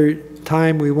 Another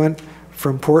time we went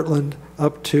from Portland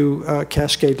up to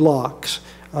Cascade Locks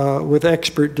with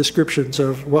expert descriptions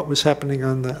of what was happening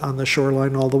on the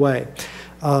shoreline all the way.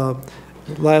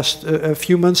 A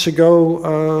few months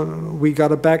ago, we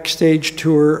got a backstage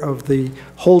tour of the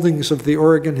holdings of the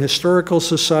Oregon Historical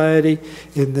Society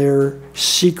in their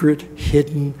secret,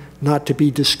 hidden, not to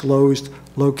be disclosed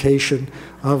location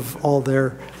of all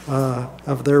their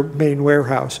main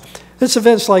warehouse. It's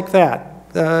events like that,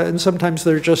 and sometimes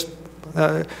they're just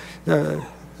an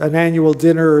annual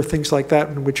dinner or things like that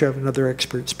in which you have another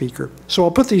expert speaker. So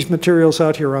I'll put these materials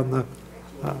out here on the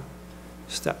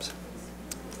steps.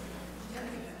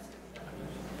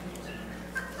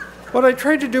 What I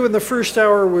tried to do in the first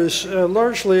hour was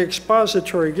largely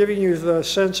expository, giving you the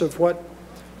sense of what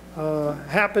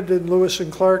happened in Lewis and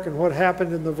Clark and what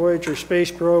happened in the Voyager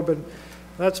space probe, and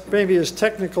that's maybe as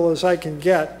technical as I can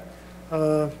get.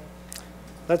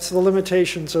 That's the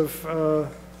limitations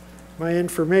of my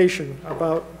information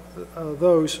about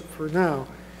those for now.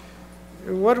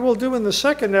 What we'll do in the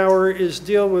second hour is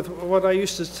deal with what I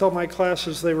used to tell my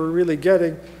classes they were really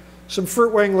getting, some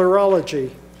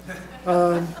Furtwänglerology.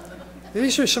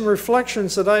 These are some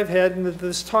reflections that I've had, and that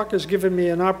this talk has given me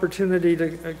an opportunity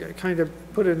to kind of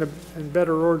put in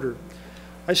better order.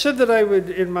 I said that I would,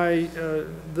 in my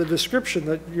the description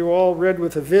that you all read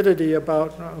with avidity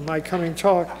about my coming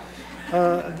talk,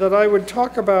 that I would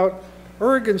talk about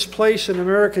Oregon's place in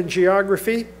American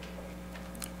geography,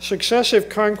 successive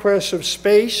conquests of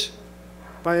space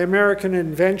by American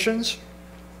inventions,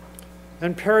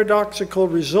 and paradoxical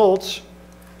results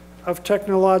of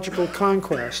technological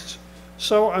conquests.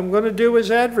 So I'm going to do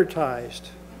as advertised.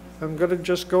 I'm going to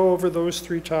just go over those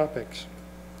three topics.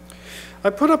 I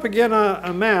put up again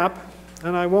a map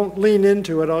and I won't lean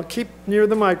into it, I'll keep near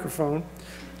the microphone,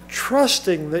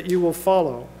 trusting that you will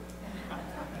follow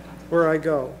where I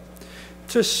go,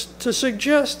 to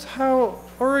suggest how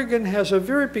Oregon has a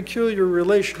very peculiar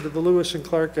relation to the Lewis and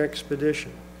Clark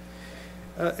expedition.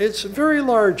 It's very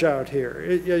large out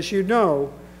here. As you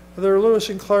know, there are Lewis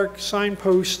and Clark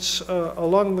signposts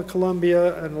along the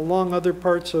Columbia and along other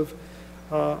parts of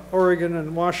Oregon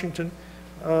and Washington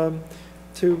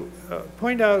to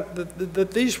point out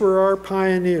that these were our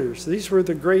pioneers. These were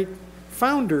the great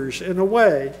founders, in a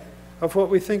way, of what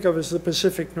we think of as the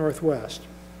Pacific Northwest.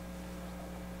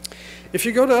 If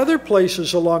you go to other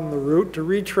places along the route to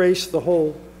retrace the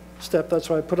whole step, that's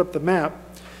why I put up the map,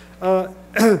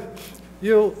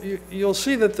 you'll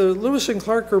see that the Lewis and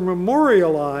Clark are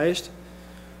memorialized,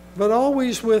 but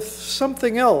always with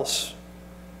something else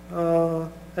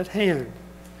at hand.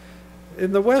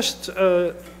 In the west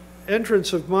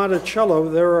entrance of Monticello,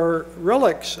 there are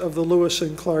relics of the Lewis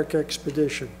and Clark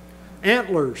expedition,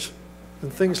 antlers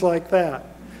and things like that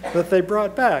they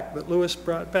brought back, that Lewis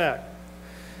brought back.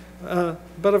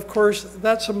 But of course,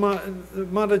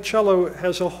 Monticello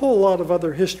has a whole lot of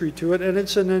other history to it, and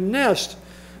it's in a nest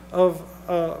of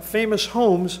famous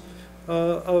homes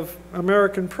of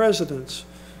American presidents.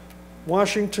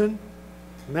 Washington,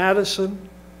 Madison,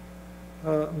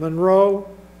 Monroe,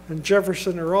 and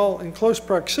Jefferson are all in close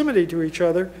proximity to each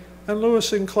other, and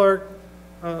Lewis and Clark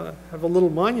have a little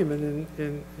monument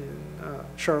in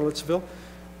Charlottesville,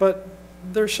 but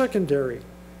they're secondary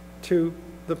to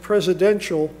the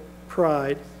presidential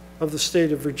pride of the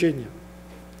state of Virginia.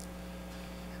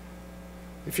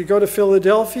 If you go to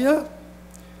Philadelphia,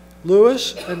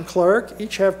 Lewis and Clark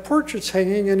each have portraits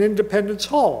hanging in Independence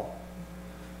Hall.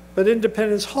 But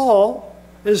Independence Hall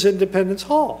is Independence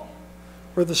Hall,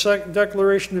 where the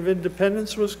Declaration of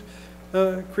Independence was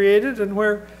created and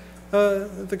where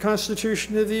the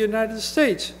Constitution of the United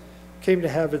States came to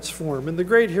have its form. And the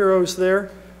great heroes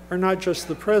there are not just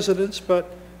the presidents,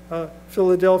 but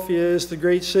Philadelphia is the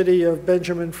great city of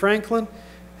Benjamin Franklin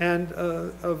and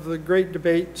of the great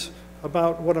debates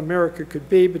about what America could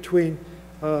be between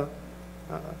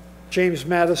James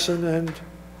Madison and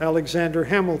Alexander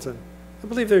Hamilton. I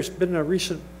believe there's been a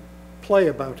recent play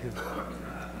about him.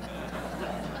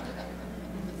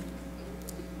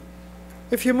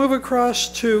 If you move across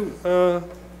to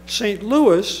St.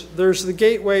 Louis, there's the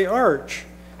Gateway Arch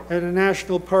and a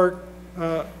national park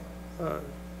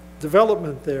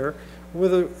development there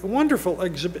with a wonderful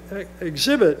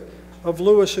exhibit of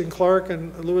Lewis and Clark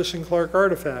and Lewis and Clark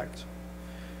artifacts.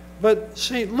 But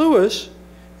St. Louis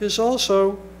is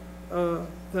also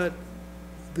the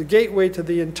gateway to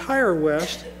the entire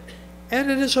West,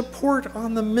 and it is a port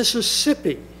on the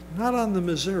Mississippi, not on the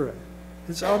Missouri.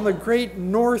 It's on the great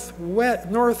north-south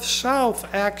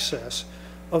axis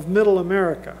of Middle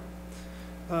America.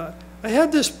 I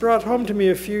had this brought home to me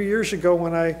a few years ago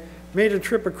when I made a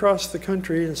trip across the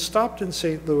country and stopped in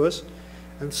St. Louis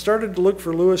and started to look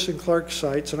for Lewis and Clark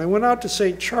sites. And I went out to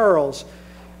St. Charles,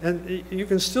 and you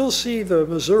can still see the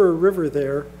Missouri River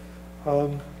there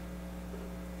in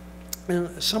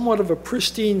somewhat of a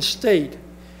pristine state.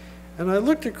 And I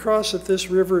looked across at this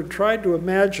river and tried to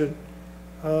imagine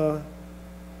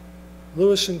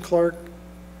Lewis and Clark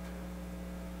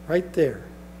right there.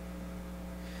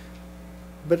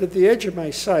 But at the edge of my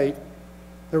sight,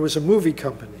 there was a movie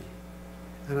company.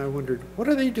 And I wondered, what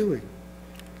are they doing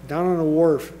down on a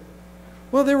wharf?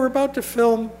 Well, they were about to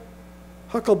film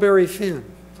Huckleberry Finn.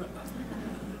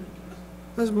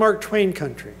 This is Mark Twain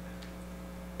country.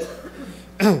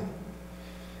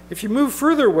 If you move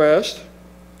further west,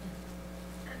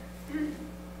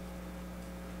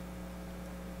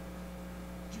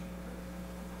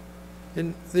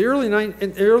 in the early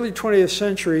 20th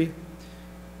century,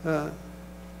 the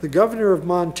governor of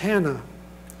Montana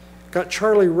got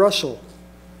Charlie Russell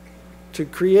to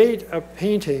create a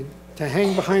painting to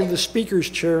hang behind the speaker's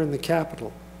chair in the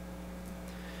Capitol.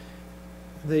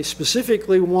 They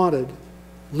specifically wanted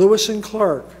Lewis and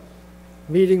Clark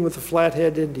meeting with the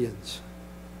Flathead Indians.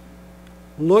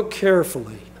 Look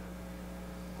carefully.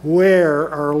 Where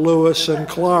are Lewis and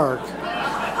Clark?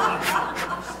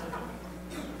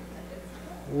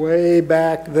 Way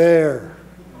back there.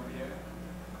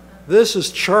 This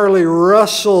is Charlie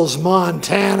Russell's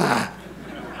Montana.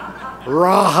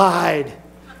 Rawhide,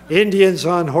 Indians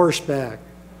on horseback.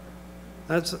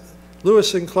 That's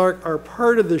Lewis and Clark are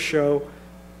part of the show,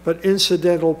 but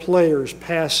incidental players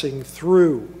passing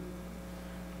through.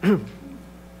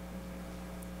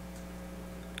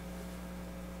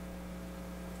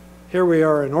 Here we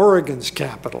are in Oregon's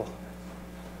capital.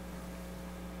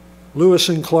 Lewis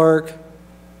and Clark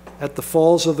at the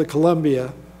Falls of the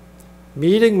Columbia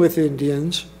meeting with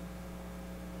Indians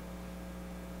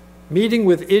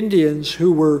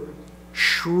who were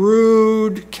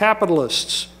shrewd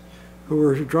capitalists, who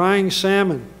were drying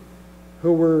salmon,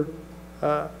 who were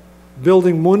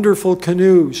building wonderful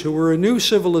canoes, who were a new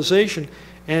civilization,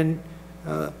 and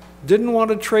didn't want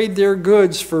to trade their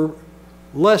goods for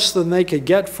less than they could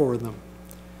get for them.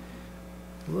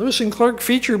 Lewis and Clark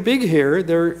feature big here.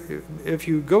 There, if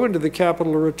you go into the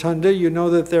Capitol Rotunda, you know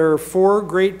that there are 4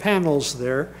 great panels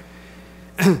there.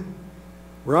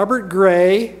 Robert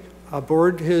Gray,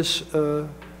 aboard his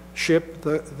ship,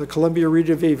 the Columbia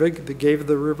Rita Viva, that gave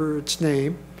the river its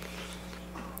name.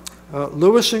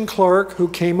 Lewis and Clark, who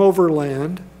came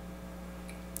overland.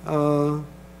 Let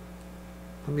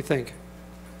me think.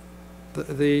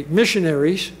 The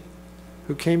missionaries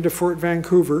who came to Fort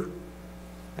Vancouver,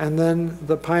 and then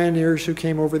the pioneers who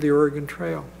came over the Oregon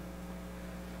Trail.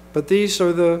 But these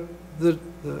are the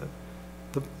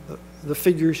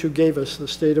figures who gave us the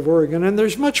state of Oregon. And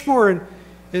there's much more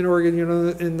in Oregon. You know,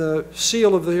 in the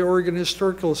seal of the Oregon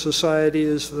Historical Society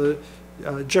is the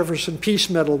Jefferson Peace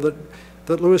Medal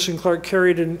that Lewis and Clark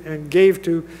carried and gave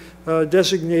to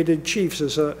designated chiefs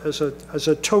as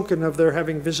a token of their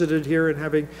having visited here and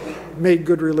having made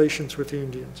good relations with the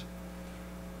Indians.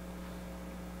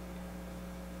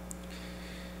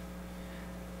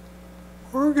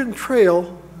 Oregon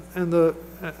Trail, and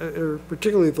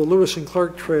particularly the Lewis and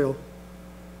Clark Trail,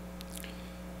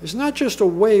 is not just a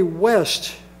way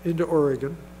west into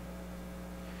Oregon,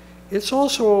 it's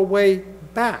also a way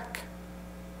back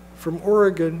from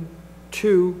Oregon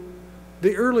to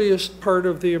the earliest part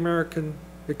of the American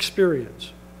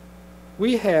experience.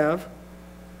 We have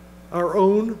our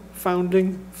own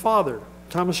founding father,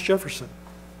 Thomas Jefferson.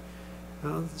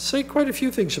 Say quite a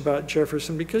few things about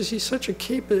Jefferson because he's such a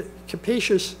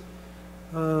capacious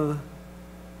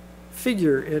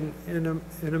figure in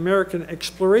American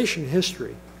exploration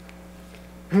history.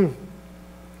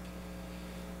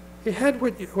 He had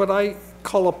what I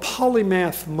call a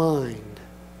polymath mind.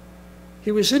 He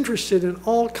was interested in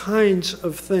all kinds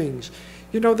of things.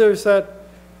 You know, there's that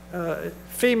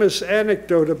famous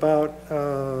anecdote about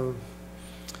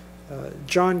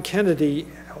John Kennedy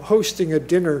hosting a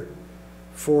dinner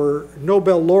for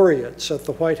Nobel laureates at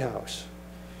the White House.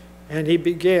 And he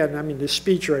began, I mean, the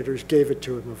speechwriters gave it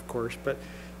to him, of course, but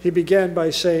he began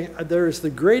by saying, there is the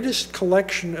greatest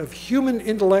collection of human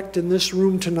intellect in this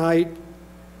room tonight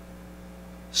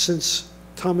since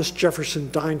Thomas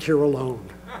Jefferson dined here alone.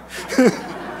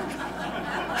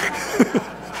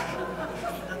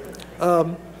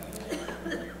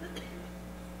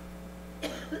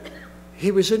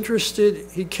 He was interested,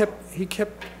 he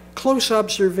kept close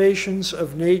observations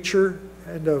of nature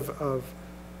and of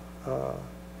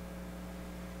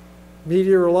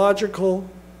meteorological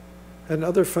and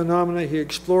other phenomena. He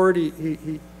explored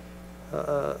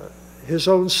his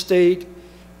own state.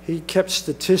 He kept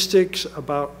statistics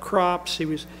about crops. He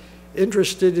was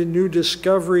interested in new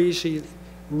discoveries. He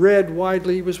read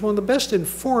widely. He was one of the best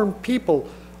informed people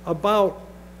about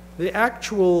the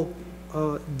actual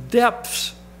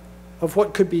depths of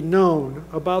what could be known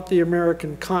about the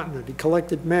American continent. He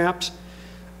collected maps.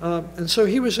 And so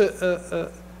he was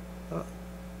a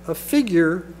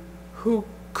figure who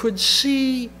could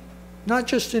see not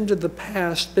just into the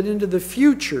past, but into the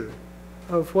future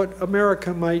of what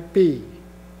America might be.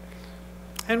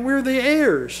 And we're the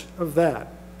heirs of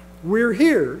that. We're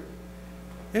here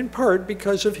in part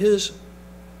because of his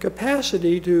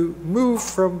capacity to move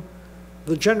from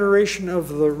the generation of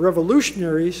the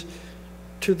revolutionaries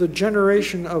to the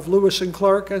generation of Lewis and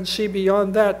Clark and see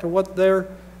beyond that to what their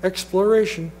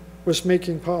exploration was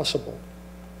making possible.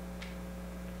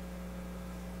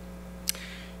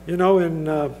 You know,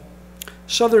 in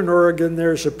Southern Oregon,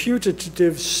 there's a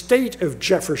putative state of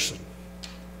Jefferson.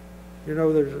 You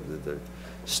know, there's the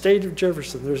state of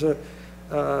Jefferson. There's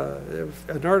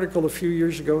an article a few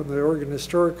years ago in the Oregon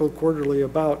Historical Quarterly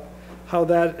about how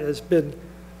that has been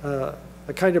a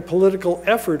kind of political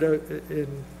effort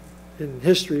in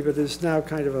history, but is now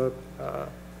kind of a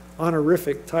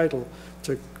honorific title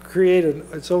to create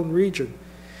its own region.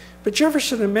 But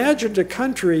Jefferson imagined a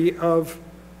country of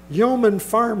yeoman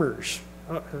farmers.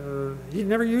 He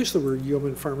never used the word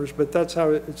yeoman farmers, but that's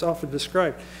how it's often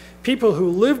described. People who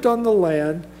lived on the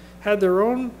land, had their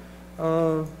own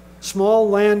small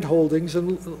land holdings,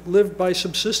 and lived by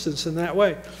subsistence in that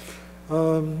way.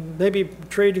 Maybe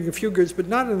trading a few goods, but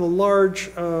not in a large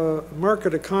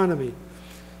market economy.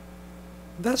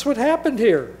 That's what happened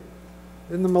here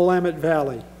in the Willamette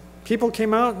Valley. People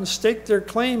came out and staked their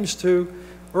claims to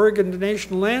Oregon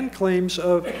Nation land claims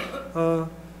of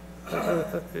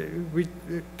we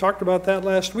talked about that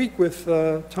last week with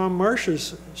Tom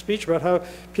Marsh's speech about how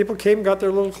people came, got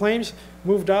their little claims,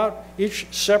 moved out, each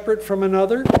separate from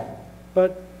another,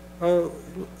 but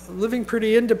living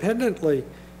pretty independently.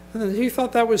 And he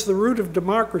thought that was the root of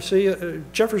democracy,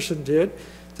 Jefferson did,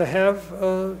 to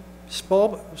have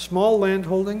small land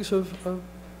holdings of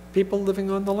people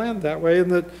living on the land that way,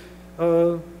 and that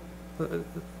the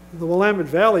Willamette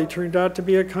Valley turned out to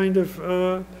be a kind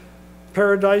of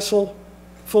paradisal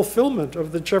fulfillment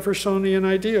of the Jeffersonian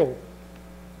ideal.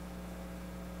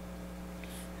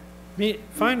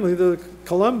 Finally, the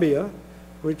Columbia,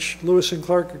 which Lewis and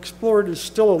Clark explored, is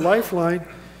still a lifeline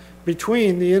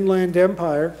between the inland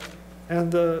empire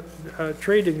and the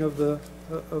trading of the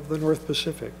North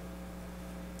Pacific.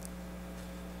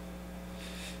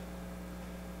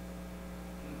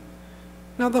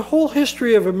 Now, the whole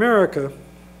history of America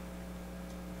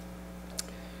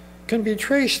can be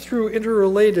traced through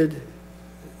interrelated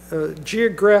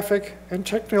geographic and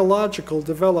technological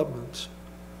developments.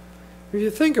 If you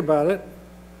think about it,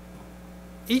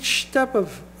 each step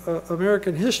of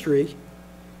American history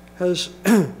has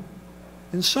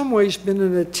in some ways been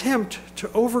an attempt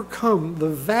to overcome the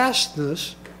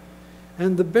vastness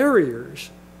and the barriers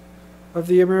of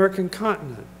the American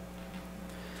continent.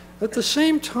 At the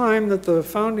same time that the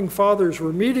Founding Fathers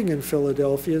were meeting in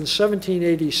Philadelphia in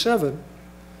 1787,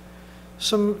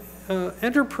 some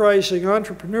enterprising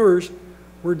entrepreneurs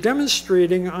were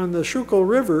demonstrating on the Schuylkill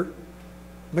River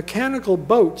mechanical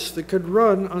boats that could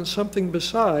run on something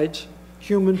besides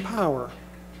human power.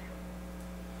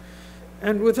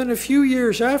 And within a few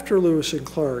years after Lewis and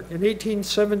Clark, in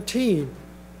 1817,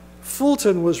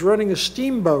 Fulton was running a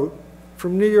steamboat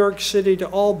from New York City to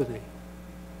Albany.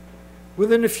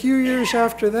 Within a few years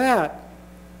after that,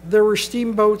 there were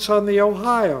steamboats on the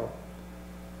Ohio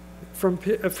from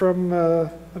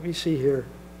let me see here,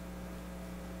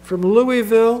 from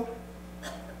Louisville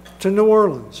to New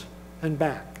Orleans and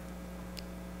back.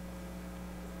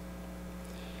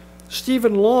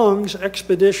 Stephen Long's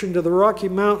expedition to the Rocky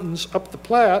Mountains up the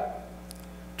Platte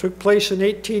took place in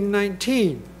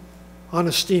 1819 on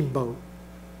a steamboat.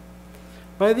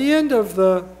 By the end of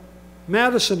the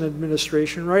Madison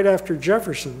administration, right after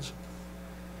Jefferson's,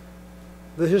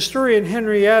 the historian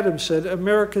Henry Adams said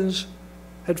Americans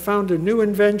had found a new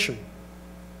invention.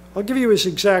 I'll give you his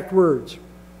exact words.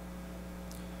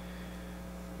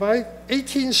 By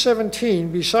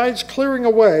 1817, besides clearing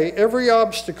away every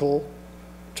obstacle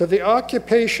to the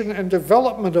occupation and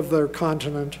development of their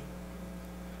continent,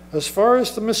 as far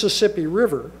as the Mississippi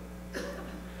River,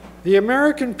 the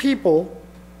American people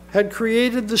had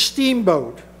created the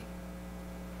steamboat,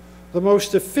 the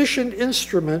most efficient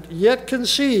instrument yet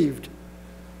conceived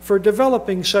for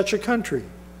developing such a country.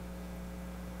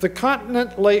 The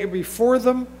continent lay before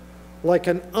them like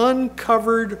an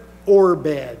uncovered ore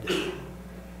bed.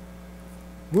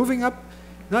 Moving up,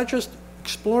 not just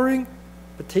exploring,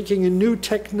 but taking a new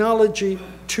technology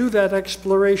to that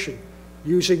exploration,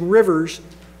 using rivers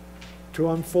to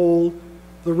unfold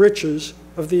the riches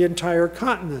of the entire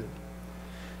continent.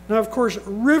 Now, of course,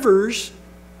 rivers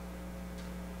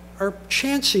are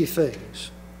chancy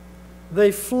things.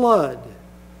 They flood.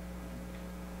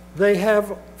 They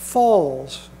have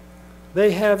falls.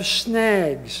 They have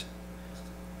snags.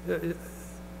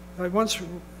 I once,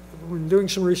 when doing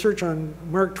some research on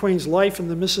Mark Twain's life in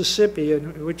the Mississippi,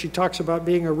 in which he talks about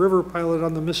being a river pilot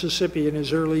on the Mississippi in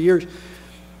his early years,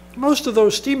 most of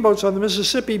those steamboats on the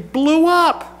Mississippi blew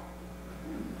up.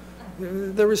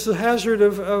 There was the hazard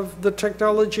of the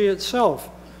technology itself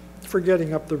for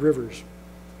getting up the rivers.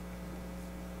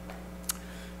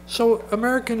 So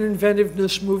American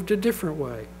inventiveness moved a different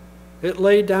way. It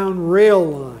laid down rail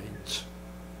lines.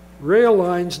 Rail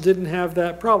lines didn't have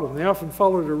that problem. They often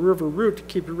followed a river route to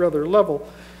keep it rather level,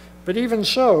 but even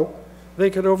so, they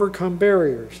could overcome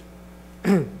barriers.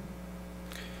 In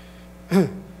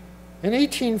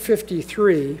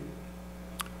 1853,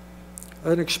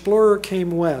 an explorer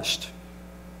came west.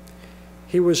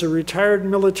 He was a retired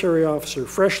military officer,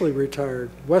 freshly retired,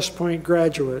 West Point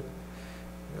graduate,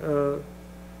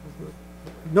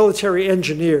 military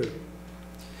engineer.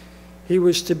 He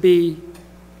was to be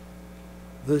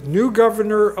the new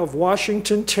governor of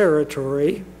Washington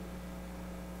Territory,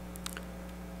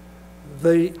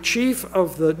 the chief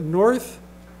of the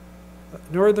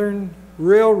Northern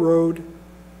Railroad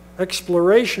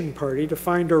Exploration Party to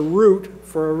find a route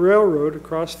for a railroad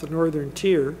across the northern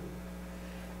tier,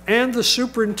 and the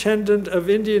superintendent of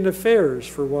Indian Affairs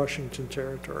for Washington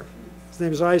Territory. His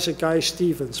name is Isaac I.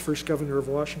 Stevens, first governor of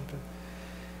Washington.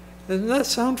 Doesn't that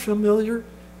sound familiar?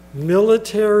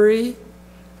 Military,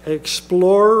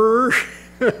 explorer,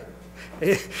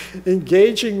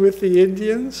 engaging with the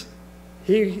Indians,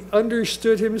 he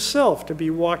understood himself to be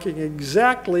walking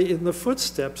exactly in the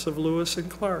footsteps of Lewis and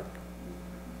Clark.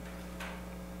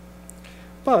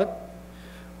 But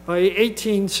by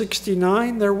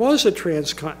 1869, there was a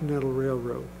transcontinental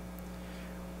railroad.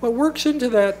 What works into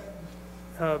that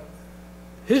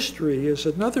history is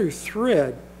another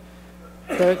thread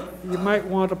that you might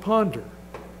want to ponder.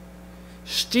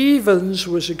 Stevens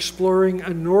was exploring a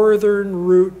northern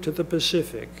route to the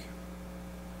Pacific.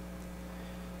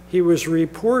 He was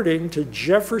reporting to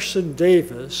Jefferson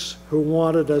Davis, who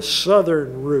wanted a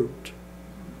southern route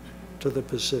to the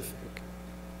Pacific,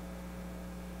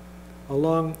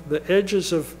 along the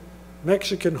edges of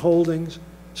Mexican holdings,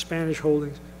 Spanish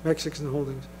holdings, Mexican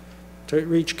holdings, to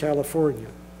reach California.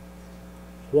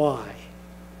 Why?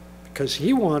 Because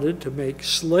he wanted to make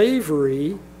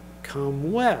slavery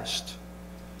come west.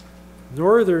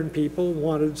 Northern people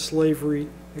wanted slavery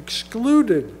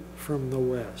excluded from the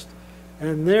West,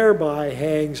 and thereby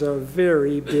hangs a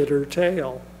very bitter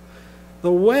tale.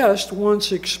 The West,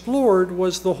 once explored,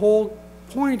 was the whole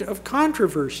point of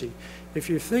controversy. If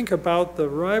you think about the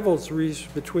rivalries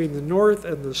between the North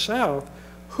and the South,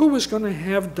 who was going to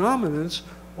have dominance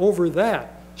over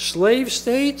that? Slave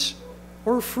states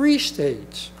or free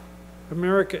states?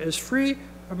 America is free,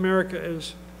 America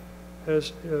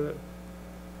is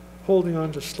holding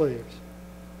on to slaves.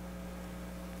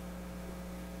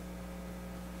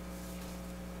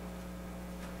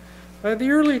 By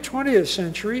the early 20th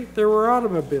century, there were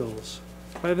automobiles.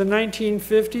 By the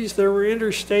 1950s, there were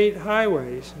interstate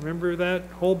highways. Remember that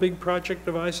whole big project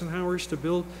of Eisenhower's to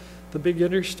build the big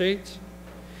interstates?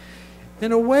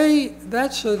 In a way,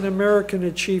 that's an American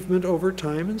achievement over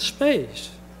time and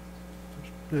space.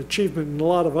 An achievement in a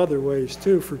lot of other ways,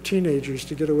 too, for teenagers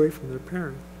to get away from their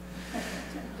parents.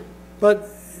 But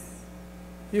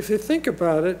if you think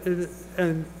about it,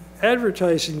 and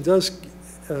advertising does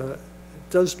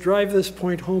drive this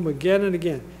point home again and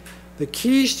again. The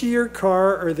keys to your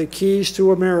car are the keys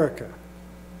to America.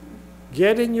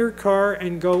 Get in your car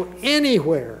and go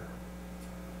anywhere,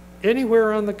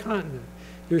 anywhere on the continent.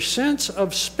 Your sense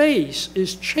of space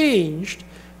is changed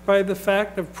by the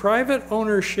fact of private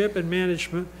ownership and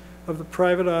management of the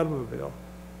private automobile.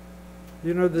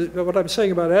 You know, what I'm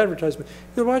saying about advertisement.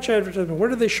 You watch advertisement, where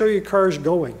do they show you cars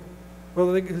going?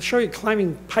 Well, they show you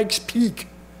climbing Pikes Peak,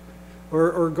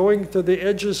 or going to the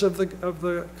edges of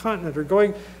the continent, or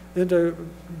going into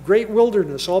great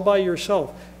wilderness all by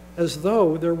yourself, as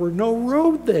though there were no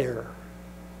road there.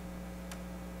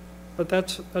 But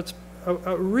that's a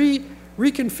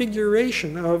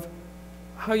reconfiguration of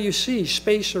how you see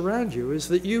space around you, is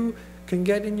that you can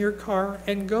get in your car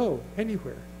and go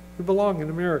anywhere. You belong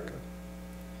in America.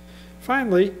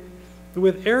 Finally,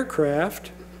 with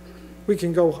aircraft, we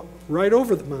can go right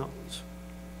over the mountains,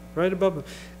 right above them.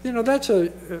 You know, that's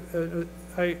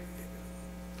I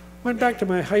went back to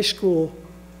my high school,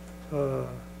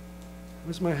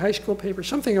 was my high school paper,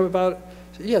 something about,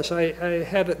 yes,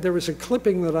 there was a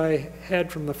clipping that I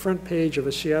had from the front page of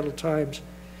a Seattle Times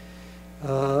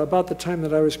about the time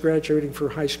that I was graduating for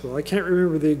high school. I can't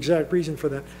remember the exact reason for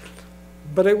that,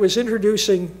 but it was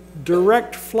introducing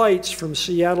direct flights from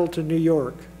Seattle to New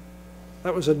York.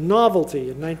 That was a novelty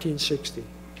in 1960,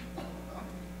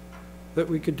 that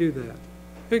we could do that.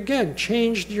 Again,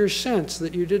 changed your sense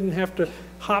that you didn't have to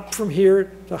hop from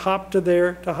here to hop to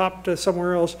there to hop to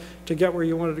somewhere else to get where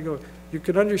you wanted to go. You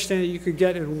could understand that you could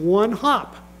get in one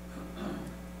hop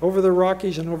over the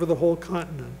Rockies and over the whole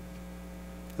continent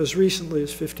as recently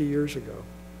as 50 years ago.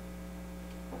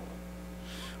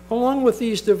 Along with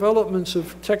these developments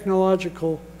of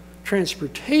technological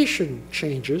transportation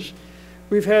changes,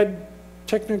 we've had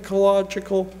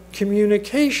technological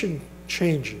communication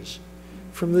changes,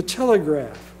 from the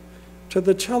telegraph to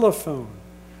the telephone,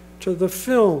 to the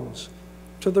films,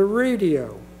 to the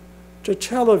radio, to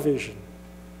television,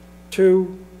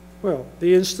 to, well,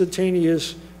 the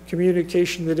instantaneous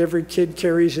communication that every kid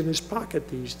carries in his pocket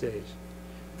these days,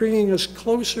 bringing us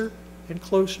closer and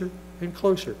closer and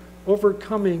closer,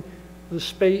 overcoming the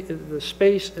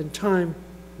space and time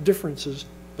differences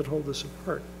that hold us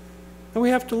apart. And we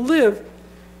have to live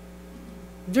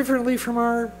differently from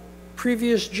our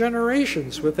previous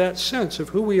generations with that sense of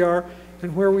who we are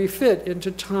and where we fit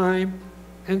into time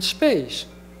and space.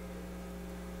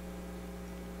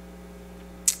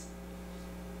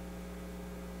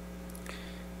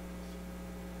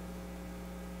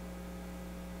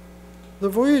 The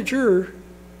Voyager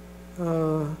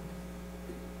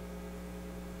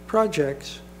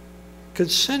projects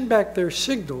could send back their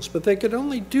signals, but they could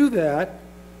only do that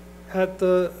at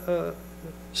the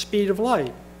speed of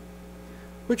light,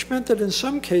 which meant that in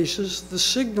some cases the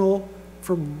signal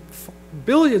from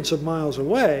billions of miles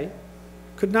away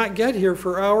could not get here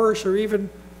for hours or even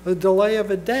the delay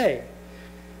of a day.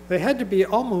 They had to be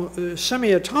almost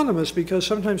semi-autonomous because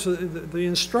sometimes the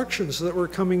instructions that were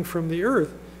coming from the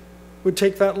Earth would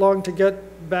take that long to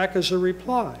get back as a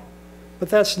reply. But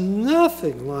that's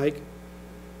nothing like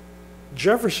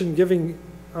Jefferson giving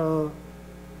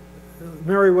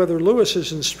Meriwether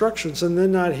Lewis's instructions and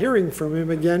then not hearing from him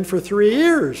again for 3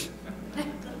 years.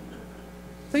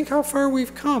 Think how far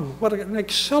we've come. What an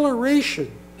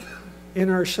acceleration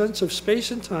in our sense of space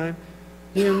and time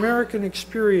the American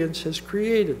experience has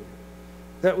created.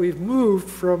 That we've moved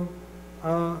from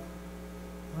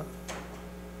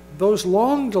those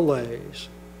long delays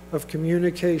of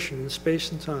communication in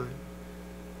space and time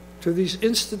to these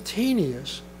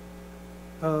instantaneous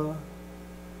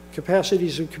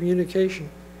capacities of communication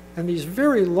and these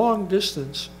very long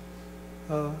distance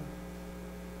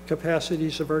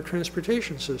capacities of our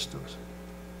transportation systems.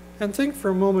 And think for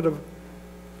a moment of,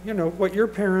 you know, what your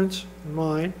parents and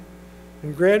mine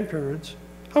and grandparents,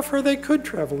 how far they could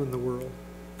travel in the world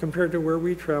compared to where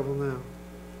we travel now.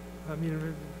 I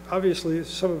mean, obviously,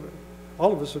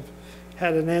 all of us have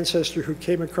had an ancestor who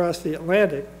came across the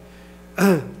Atlantic,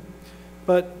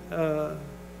 but,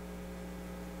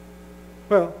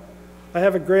 well, I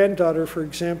have a granddaughter, for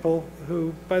example,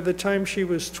 who by the time she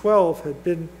was 12 had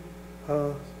been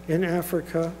in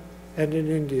Africa and in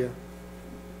India.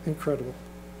 Incredible.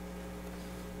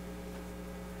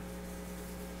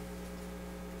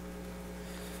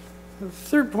 The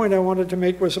third point I wanted to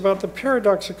make was about the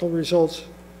paradoxical results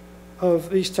of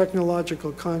these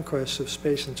technological conquests of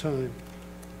space and time.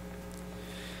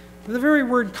 The very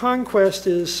word conquest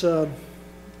is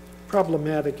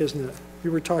problematic, isn't it? We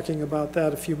were talking about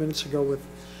that a few minutes ago with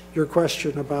your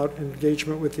question about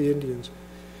engagement with the Indians.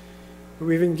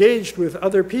 We've engaged with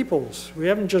other peoples. We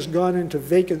haven't just gone into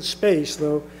vacant space,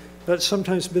 though that's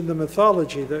sometimes been the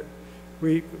mythology, that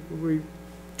we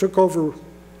took over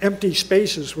empty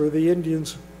spaces where the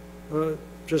Indians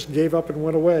just gave up and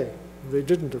went away. They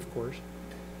didn't, of course.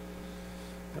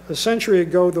 A century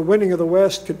ago, the winning of the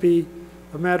West could be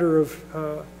a matter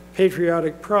of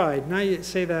patriotic pride. Now you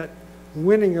say that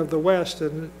winning of the West,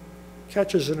 and it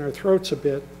catches in our throats a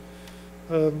bit.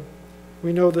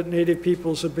 We know that native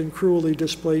peoples have been cruelly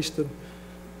displaced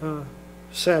and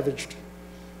savaged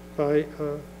by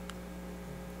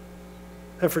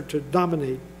effort to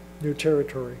dominate new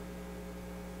territory.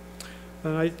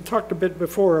 And I talked a bit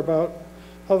before about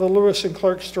how the Lewis and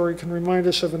Clark story can remind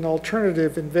us of an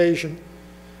alternative invasion,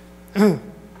 of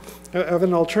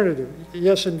an alternative.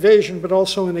 Yes, invasion, but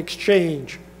also an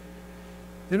exchange.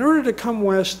 In order to come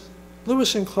west,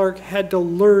 Lewis and Clark had to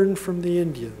learn from the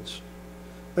Indians.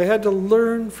 They had to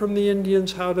learn from the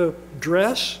Indians how to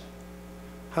dress,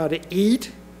 how to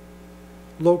eat,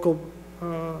 local,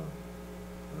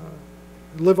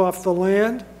 live off the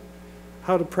land,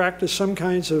 how to practice some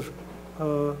kinds of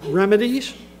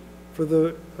remedies for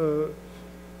the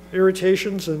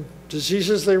irritations and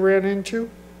diseases they ran into.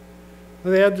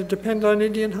 They had to depend on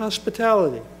Indian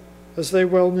hospitality, as they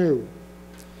well knew.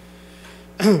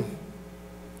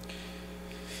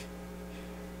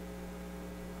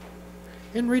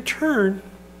 In return,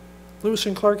 Lewis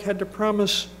and Clark had to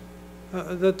promise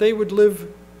that they would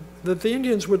live, that the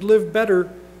Indians would live better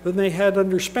than they had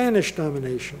under Spanish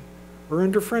domination, or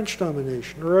under French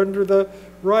domination, or under the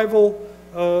rival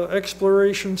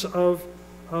explorations of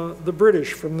the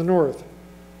British from the north.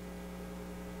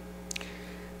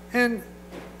 And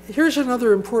here's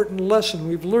another important lesson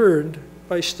we've learned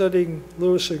by studying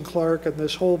Lewis and Clark and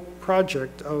this whole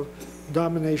project of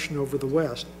domination over the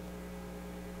West.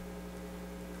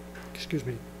 Excuse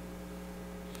me.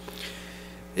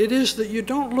 It is that you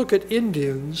don't look at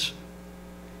Indians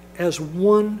as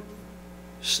one,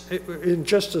 in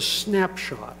just a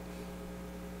snapshot.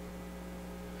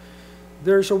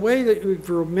 There's a way that we've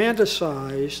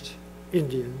romanticized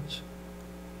Indians.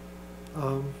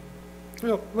 Well,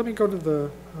 let me go to the,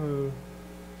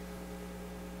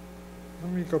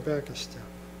 let me go back a step.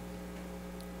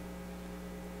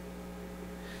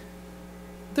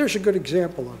 There's a good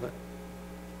example of it.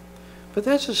 But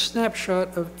that's a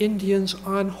snapshot of Indians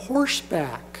on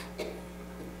horseback.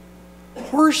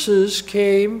 Horses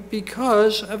came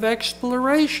because of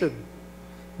exploration.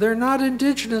 They're not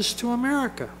indigenous to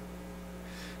America.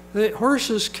 The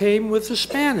horses came with the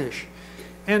Spanish.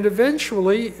 And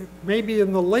eventually, maybe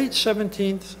in the late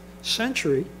 17th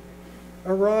century,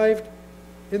 arrived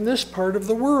in this part of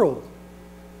the world.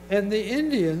 And the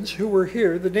Indians who were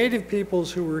here, the native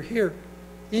peoples who were here,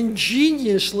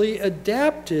 ingeniously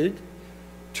adapted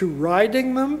to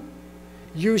riding them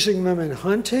using them in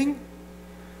hunting,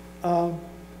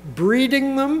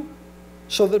 breeding them,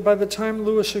 so that by the time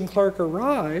Lewis and Clark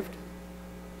arrived,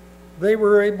 they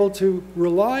were able to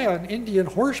rely on Indian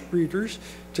horse breeders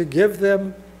to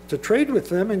trade with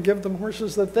them and give them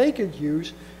horses that they could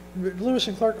use. Lewis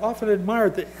and Clark often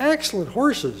admired the excellent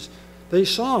horses they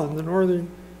saw in the northern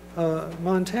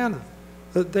Montana,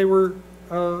 that they were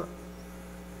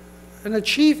an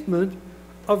achievement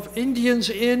of Indians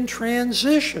in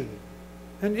transition.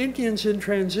 And Indians in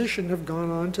transition have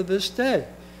gone on to this day.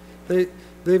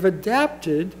 They've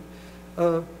adapted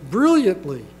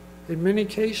brilliantly, in many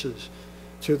cases,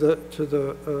 to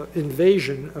the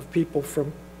invasion of people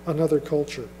from another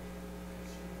culture.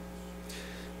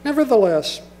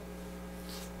 Nevertheless,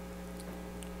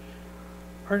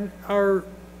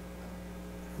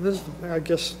 this is, I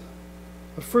guess,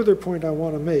 a further point I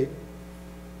want to make.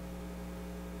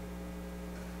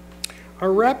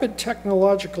 Our rapid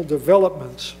technological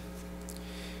developments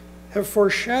have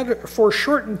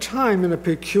foreshortened time in a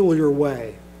peculiar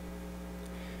way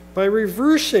by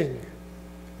reversing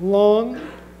the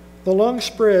long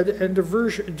spread and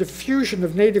diffusion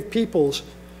of native peoples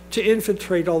to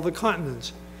infiltrate all the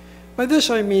continents. By this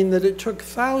I mean that it took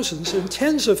thousands and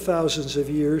tens of thousands of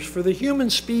years for the human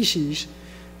species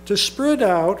to spread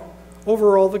out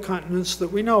over all the continents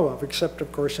that we know of, except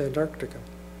of course Antarctica.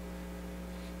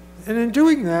 And in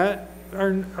doing that,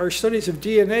 our studies of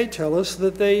DNA tell us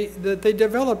that they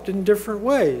developed in different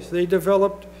ways. They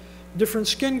developed different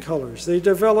skin colors. They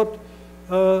developed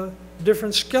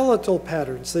different skeletal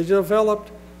patterns. They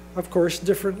developed, of course,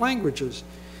 different languages.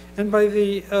 And by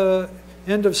the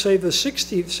end of, say, the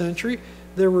 16th century,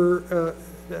 there were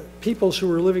peoples who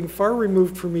were living far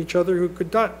removed from each other who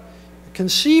could not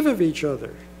conceive of each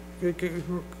other,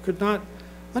 could not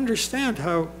understand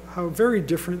how very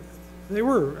different they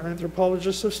were.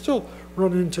 Anthropologists have still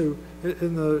run into,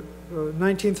 in the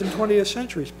 19th and 20th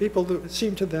centuries, people that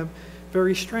seem to them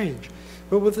very strange.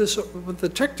 But with the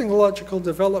technological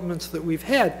developments that we've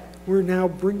had, we're now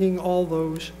bringing all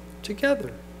those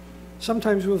together,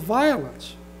 sometimes with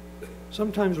violence,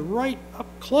 sometimes right up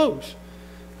close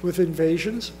with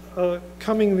invasions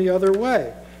coming the other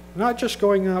way. Not just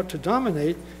going out to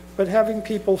dominate, but having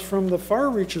people from the far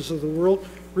reaches of the world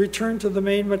return to the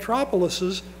main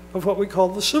metropolises of what we call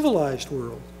the civilized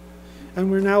world. And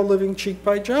we're now living cheek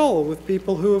by jowl with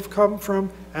people who have come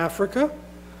from Africa,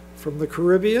 from the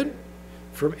Caribbean,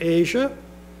 from Asia,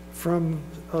 from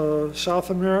South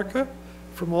America,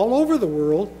 from all over the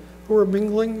world, who are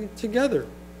mingling together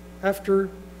after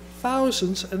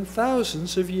thousands and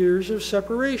thousands of years of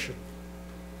separation.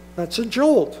 That's a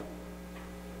jolt.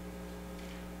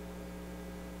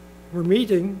 We're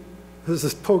meeting,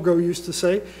 as Pogo used to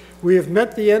say, we have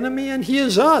met the enemy and he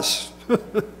is us.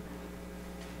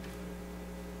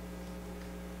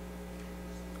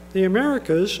 The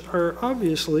Americas are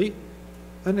obviously,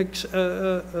 and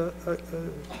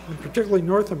particularly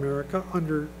North America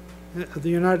under the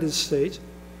United States,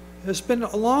 has been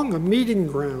along a meeting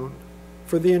ground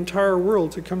for the entire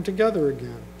world to come together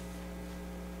again.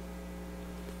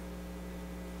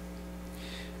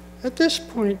 At this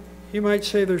point, you might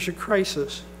say there's a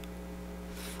crisis.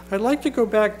 I'd like to go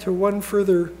back to one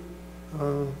further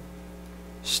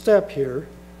step here.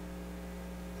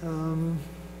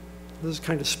 This is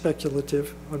kind of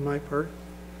speculative on my part.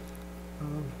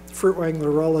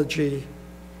 Furtwänglerology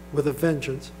with a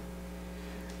vengeance.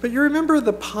 But you remember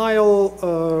the Pyle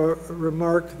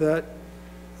remark that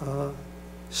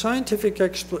scientific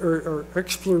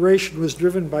exploration was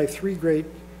driven by three great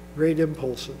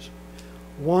impulses.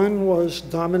 One was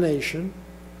domination,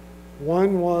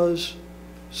 one was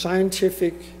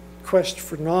scientific quest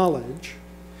for knowledge,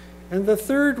 and the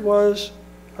third was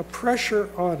a pressure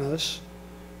on us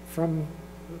from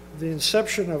the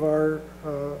inception of our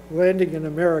landing in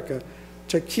America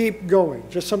to keep going,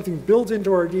 just something built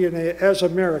into our DNA as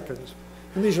Americans.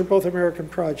 And these are both American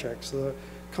projects, the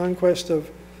conquest of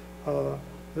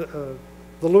the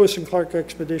Lewis and Clark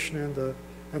expedition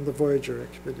and the Voyager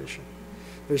expedition.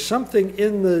 There's something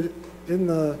in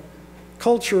the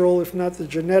cultural, if not the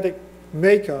genetic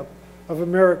makeup of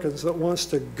Americans that wants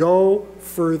to go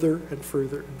further and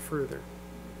further and further.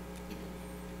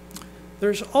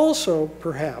 There's also,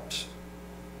 perhaps,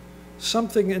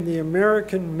 something in the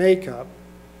American makeup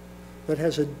that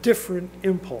has a different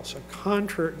impulse,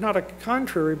 not a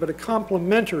contrary, but a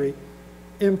complementary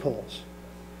impulse.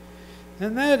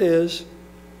 And that is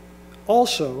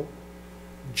also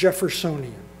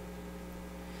Jeffersonian.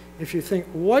 If you think,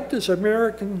 what do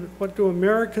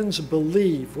Americans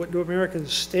believe? What do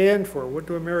Americans stand for? What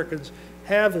do Americans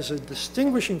have as a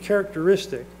distinguishing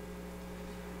characteristic?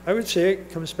 I would say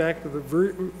it comes back to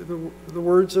the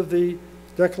words of the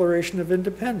Declaration of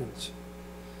Independence.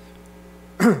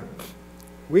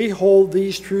 We hold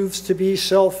these truths to be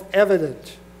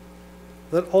self-evident,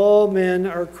 that all men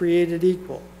are created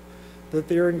equal, that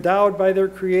they are endowed by their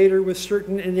Creator with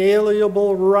certain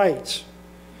inalienable rights.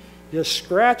 You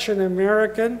scratch an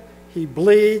American, he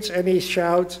bleeds and he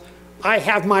shouts, "I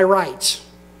have my rights.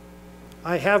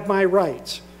 I have my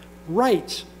rights."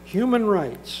 Rights, human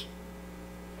rights.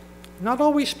 Not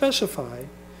always specified,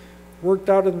 worked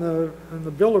out in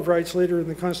the Bill of Rights, later in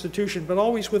the Constitution, but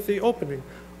always with the opening.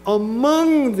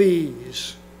 Among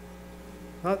these,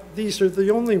 not these are the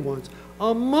only ones,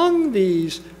 among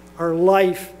these are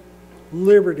life,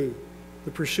 liberty,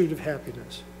 the pursuit of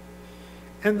happiness.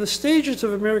 And the stages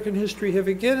of American history have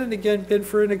again and again been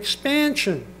for an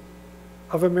expansion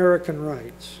of American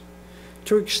rights,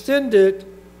 to extend it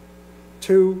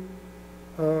to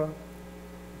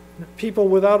people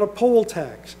without a poll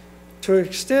tax, to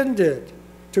extend it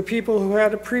to people who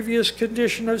had a previous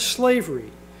condition of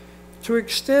slavery, to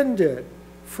extend it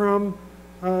from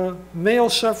male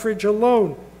suffrage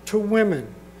alone to women,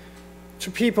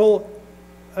 to people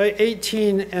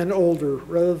 18 and older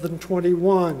rather than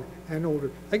 21 and older.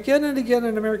 Again and again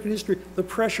in American history, the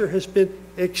pressure has been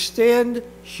extend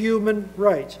human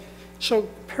rights. So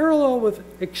parallel with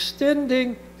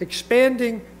expanding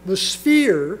the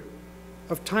sphere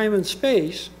of time and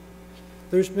space,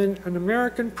 there's been an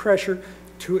American pressure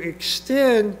to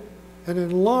extend and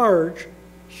enlarge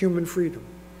human freedom.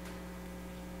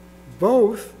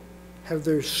 Both have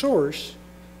their source,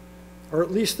 or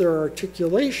at least their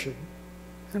articulation,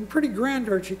 and pretty grand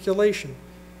articulation,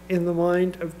 in the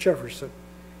mind of Jefferson.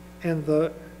 And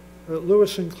the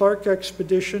Lewis and Clark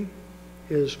expedition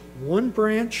is one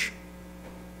branch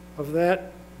of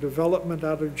that development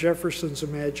out of Jefferson's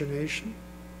imagination.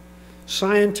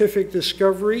 Scientific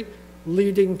discovery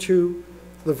leading to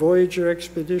the Voyager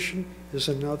expedition is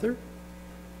another.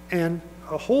 And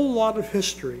a whole lot of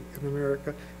history in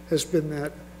America has been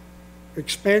that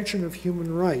expansion of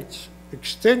human rights,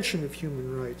 extension of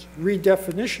human rights,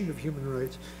 redefinition of human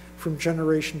rights from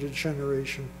generation to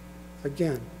generation,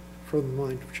 again, from the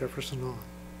mind of Jefferson on.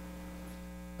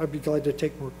 I'd be glad to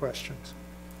take more questions.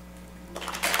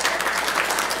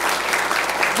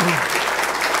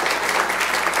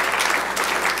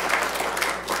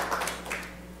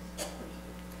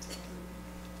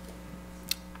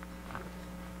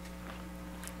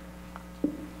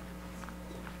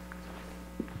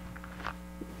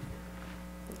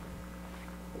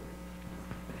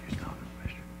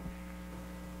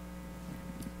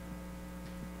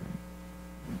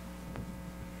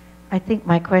 I think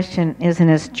my question isn't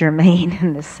as germane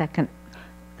in the second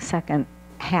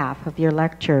half of your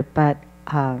lecture, but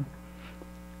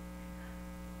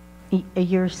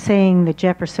you're saying the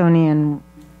Jeffersonian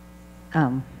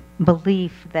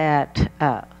belief that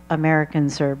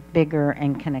Americans are bigger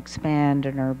and can expand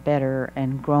and are better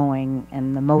and growing,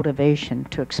 and the motivation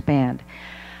to expand.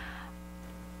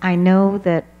 I know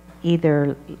that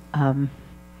either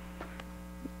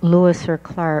Lewis or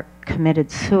Clark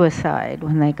committed suicide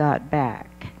when they got back.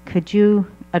 Could you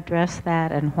address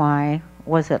that and why?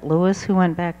 Was it Lewis who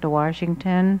went back to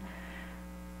Washington?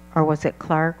 Or was it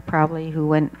Clark probably who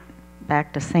went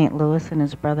back to St. Louis and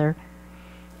his brother?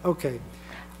 Okay.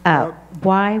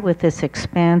 Why, with this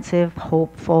expansive,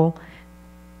 hopeful,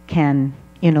 can,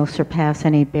 surpass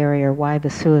any barrier, why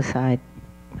the suicide?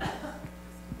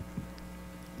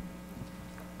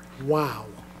 Wow.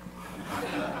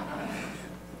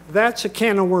 That's a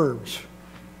can of worms,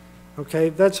 okay?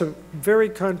 That's a very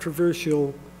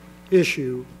controversial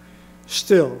issue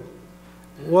still.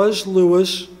 Was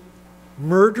Lewis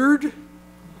murdered,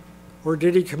 or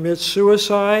did he commit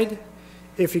suicide?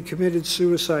 If he committed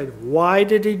suicide, why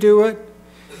did he do it?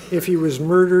 If he was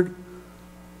murdered,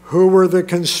 who were the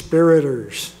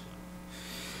conspirators?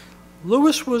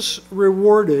 Lewis was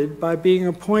rewarded by being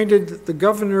appointed the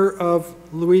governor of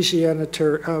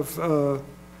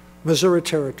Missouri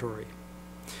Territory,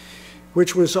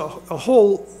 which was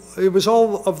it was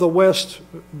all of the West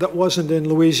that wasn't in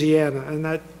Louisiana, and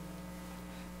that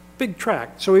big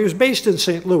tract. So he was based in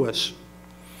St. Louis.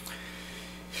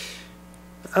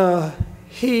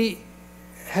 He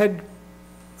had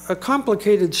a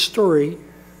complicated story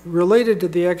related to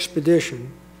the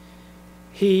expedition.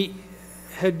 He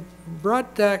had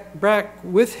brought back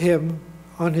with him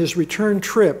on his return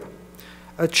trip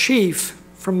a chief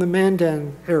from the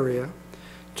Mandan area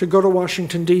to go to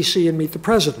Washington, D.C. and meet the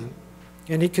president.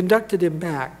 And he conducted him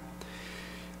back.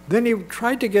 Then he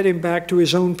tried to get him back to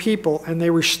his own people, and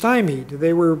they were stymied.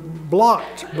 They were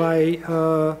blocked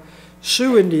by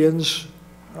Sioux Indians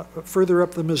further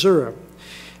up the Missouri.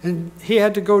 And he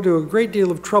had to go to a great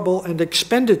deal of trouble and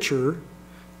expenditure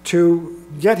to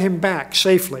get him back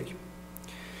safely.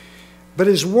 But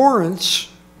his warrants,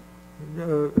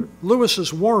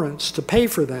 Lewis's warrants to pay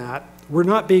for that, were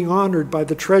not being honored by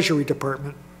the Treasury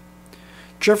Department.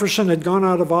 Jefferson had gone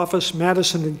out of office,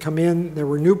 Madison had come in, there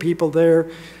were new people there.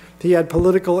 He had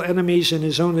political enemies in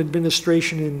his own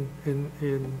administration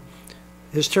in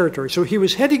his territory. So he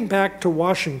was heading back to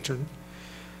Washington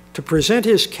to present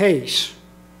his case.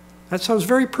 That sounds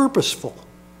very purposeful.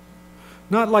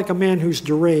 Not like a man who's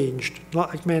deranged, not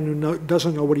like a man who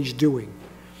doesn't know what he's doing.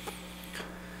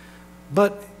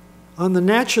 But on the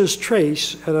Natchez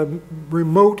Trace, at a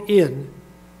remote inn,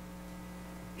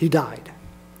 he died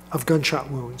of gunshot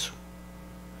wounds.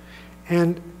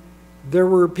 And there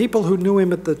were people who knew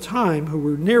him at the time, who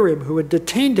were near him, who had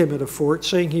detained him at a fort,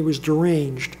 saying he was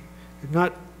deranged,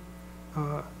 not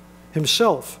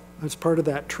himself as part of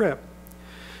that trip.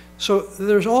 So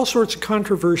there's all sorts of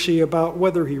controversy about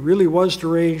whether he really was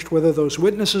deranged, whether those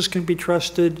witnesses can be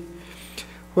trusted,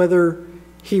 whether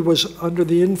he was under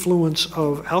the influence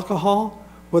of alcohol,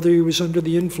 whether he was under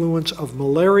the influence of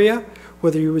malaria,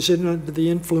 whether he was under the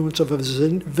influence of a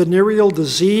venereal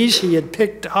disease he had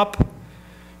picked up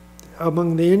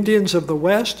among the Indians of the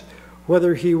West,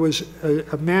 whether he was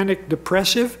a manic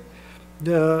depressive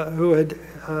who had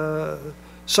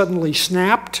suddenly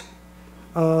snapped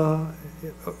under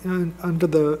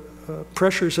the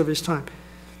pressures of his time.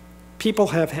 People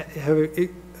have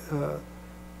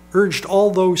urged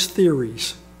all those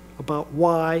theories about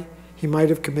why he might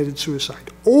have committed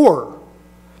suicide. Or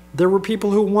there were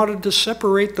people who wanted to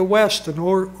separate the West and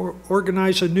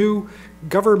organize a new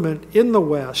government in the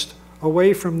West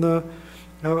away from the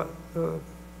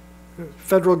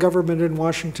federal government in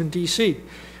Washington, D.C.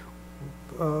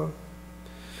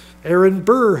 Aaron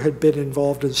Burr had been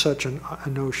involved in such a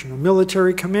notion. A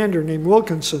military commander named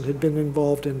Wilkinson had been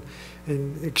involved in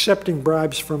accepting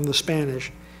bribes from the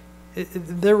Spanish.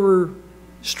 There were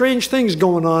strange things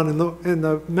going on in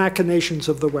the machinations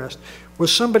of the West.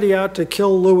 Was somebody out to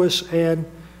kill Lewis and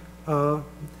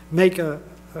make a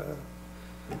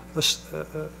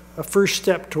first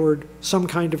step toward some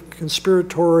kind of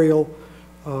conspiratorial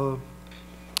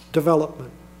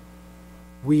development?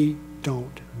 We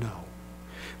don't know.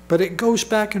 But it goes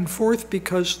back and forth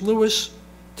because Lewis,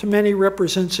 to many,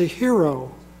 represents a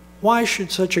hero. Why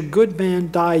should such a good man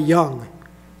die young?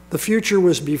 The future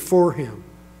was before him.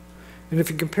 And if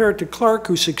you compare it to Clark,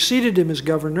 who succeeded him as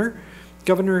governor,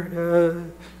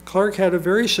 Clark had a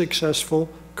very successful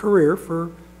career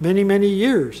for many, many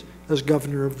years as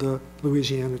governor of the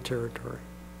Louisiana Territory,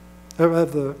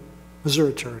 of the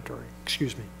Missouri Territory,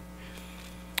 excuse me.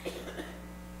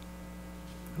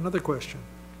 Another question.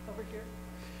 Over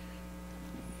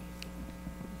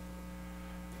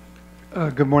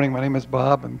here. Good morning. My name is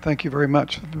Bob, and thank you very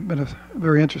much. It's been a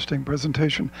very interesting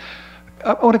presentation.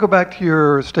 I want to go back to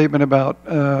your statement about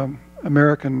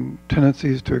American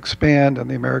tendencies to expand and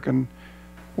the American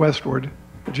westward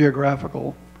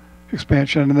geographical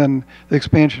expansion, and then the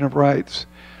expansion of rights.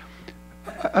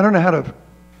 I don't know how to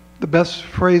the best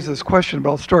phrase this question, but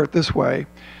I'll start this way.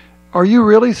 Are you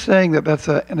really saying that that's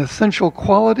an essential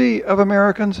quality of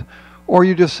Americans, or are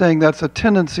you just saying that's a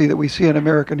tendency that we see in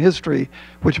American history,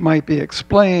 which might be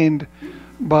explained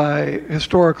by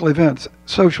historical events,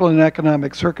 social and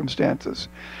economic circumstances?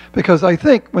 Because I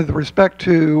think with respect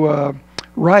to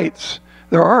rights,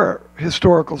 there are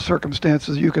historical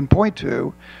circumstances you can point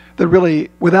to that really,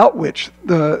 without which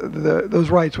those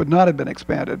rights would not have been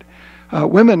expanded.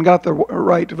 Women got the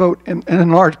right to vote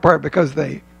in large part because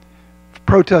they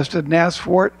protested and asked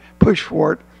for it, pushed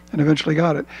for it, and eventually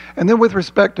got it. And then with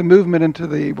respect to movement into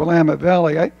the Willamette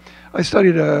Valley, I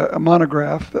studied a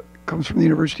monograph that comes from the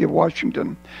University of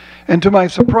Washington. And to my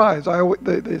surprise,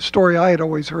 the story I had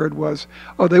always heard was,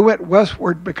 oh, they went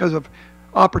westward because of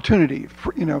opportunity,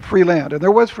 free land. And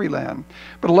there was free land.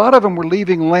 But a lot of them were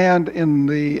leaving land in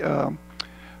the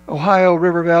Ohio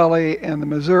River Valley and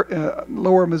the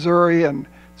lower Missouri and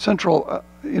central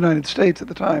United States at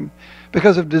the time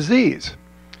because of disease.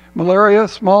 Malaria,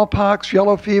 smallpox,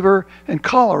 yellow fever, and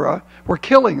cholera were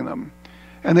killing them,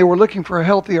 and they were looking for a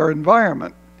healthier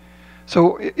environment.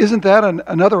 So isn't that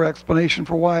another explanation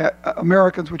for why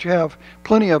Americans, which have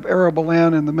plenty of arable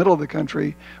land in the middle of the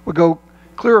country, would go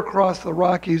clear across the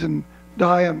Rockies and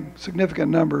die in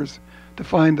significant numbers to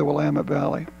find the Willamette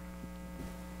Valley?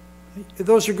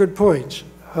 Those are good points.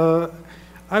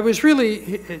 I was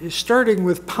really starting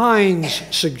with Pine's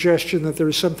suggestion that there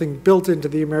was something built into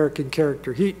the American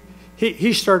character.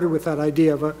 He started with that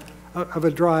idea of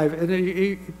a drive, and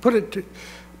he put it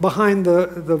behind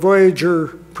the Voyager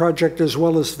project as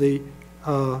well as the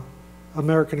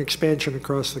American expansion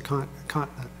across the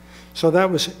continent. So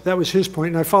that was his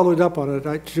point, and I followed up on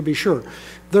it to be sure.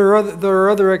 There are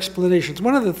other explanations.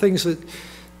 One of the things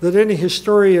that any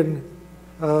historian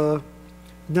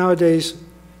nowadays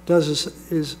does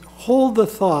is hold the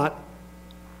thought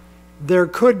there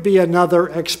could be another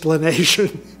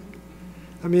explanation.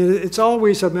 I mean, it's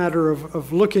always a matter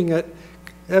of looking at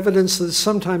evidence that's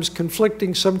sometimes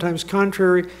conflicting, sometimes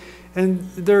contrary, and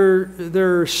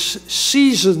there are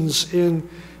seasons in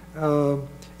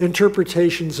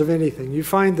interpretations of anything. You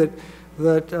find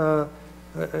that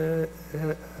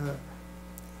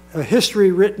a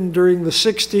history written during the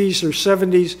 60s or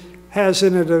 70s has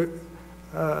in it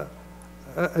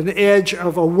an edge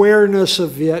of awareness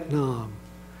of Vietnam.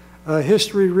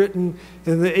 History written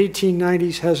in the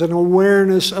 1890s has an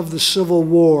awareness of the Civil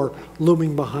War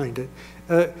looming behind it.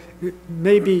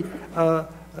 Maybe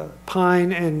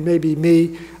Pine and maybe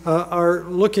me are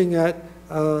looking at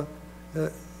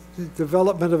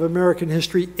development of American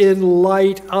history in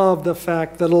light of the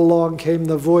fact that along came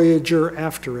the Voyager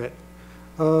after it.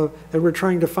 And we're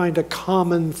trying to find a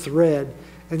common thread,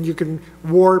 and you can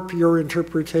warp your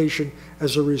interpretation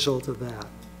as a result of that.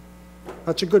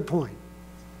 That's a good point.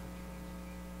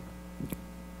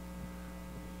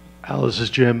 Al, this is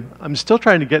Jim. I'm still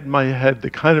trying to get in my head the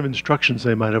kind of instructions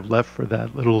they might have left for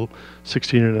that little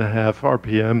 16.5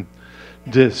 RPM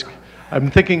disc. I'm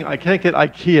thinking I can't get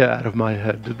IKEA out of my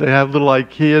head. Did they have little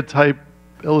IKEA type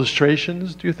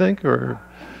illustrations, do you think? Or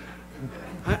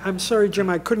I'm sorry, Jim,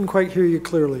 I couldn't quite hear you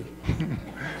clearly.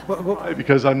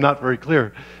 Because I'm not very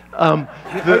clear.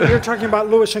 You're talking about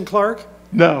Lewis and Clark?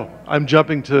 No, I'm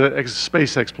jumping to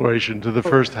space exploration, to the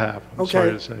first half, I'm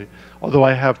sorry to say. Although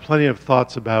I have plenty of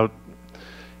thoughts about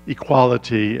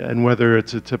equality and whether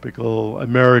it's a typical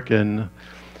American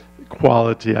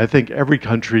quality. I think every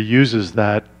country uses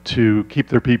that to keep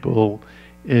their people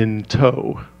in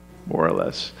tow, more or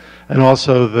less. And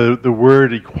also the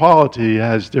word equality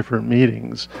has different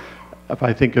meanings. If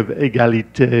I think of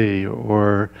égalité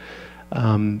or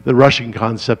the Russian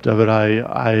concept of it,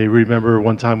 I remember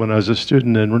one time when I was a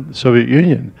student in the Soviet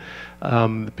Union,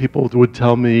 people would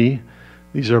tell me,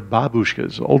 these are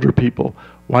babushkas, older people,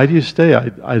 why do you stay?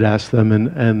 I'd ask them,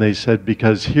 and they said,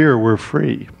 because here we're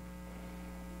free.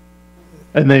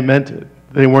 And they meant it.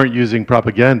 They weren't using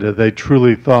propaganda. They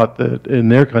truly thought that in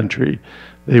their country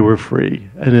they were free.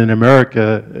 And in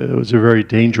America, it was a very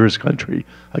dangerous country,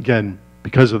 again,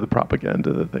 because of the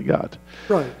propaganda that they got.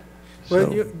 Right.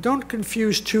 Well, you don't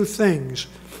confuse two things,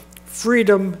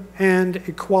 freedom and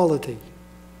equality.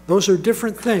 Those are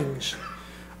different things.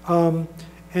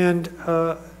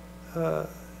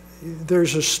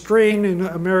 There's a strain in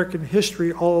American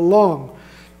history all along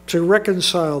to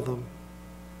reconcile them.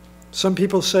 Some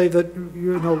people say that,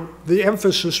 you know, the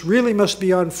emphasis really must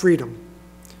be on freedom,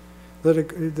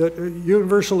 that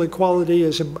universal equality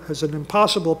is an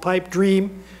impossible pipe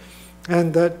dream,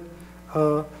 and that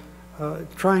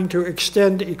trying to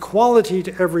extend equality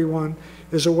to everyone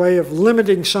is a way of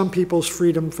limiting some people's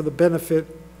freedom for the benefit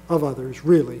of others,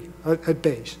 really, at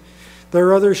base. There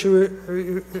are others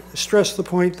who stress the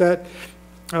point that,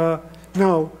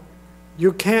 no,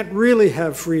 you can't really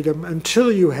have freedom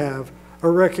until you have a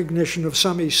recognition of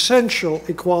some essential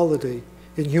equality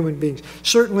in human beings,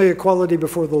 certainly equality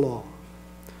before the law.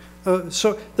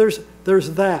 So there's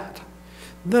that.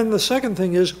 Then the second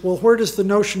thing is, well, where does the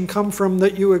notion come from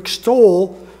that you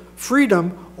extol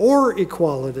freedom or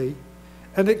equality?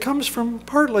 And it comes from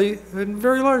partly, and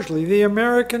very largely, the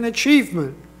American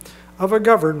achievement of a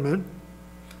government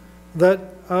that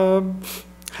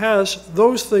has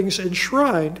those things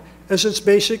enshrined as its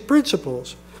basic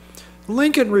principles.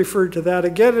 Lincoln referred to that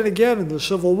again and again in the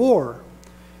Civil War.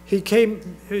 He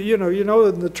came, you know,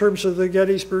 in the terms of the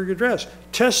Gettysburg Address,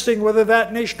 testing whether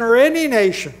that nation or any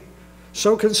nation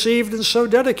so conceived and so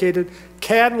dedicated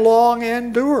can long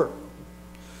endure.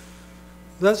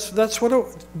 That's what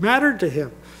it mattered to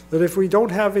him, that if we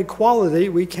don't have equality,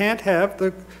 we can't have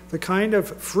the kind of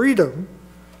freedom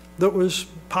that was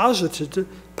posited,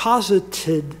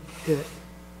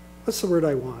 what's the word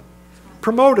I want?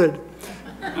 Promoted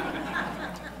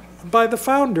by the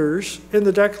founders in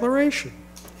the Declaration.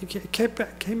 He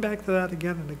came back to that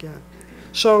again and again.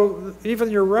 So even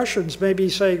your Russians may be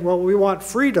saying, well, we want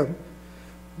freedom,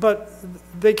 but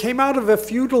they came out of a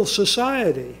feudal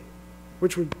society,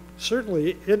 which would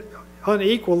certainly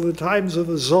unequal the times of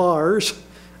the czars,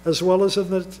 as well as in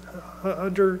the,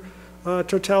 under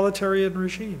totalitarian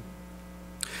regime.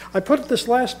 I put this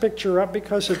last picture up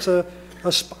because it's a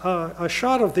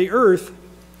shot of the Earth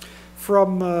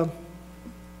from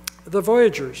the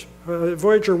Voyagers.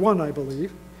 Voyager 1, I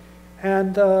believe.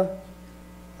 And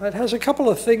it has a couple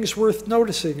of things worth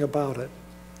noticing about it.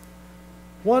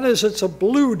 One is it's a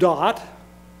blue dot.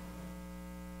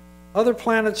 Other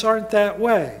planets aren't that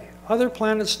way. Other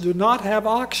planets do not have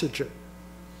oxygen.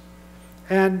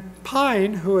 And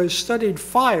Pine, who has studied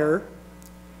fire,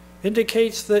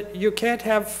 indicates that you can't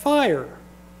have fire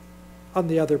on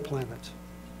the other planets.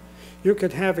 You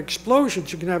can have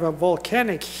explosions, you can have a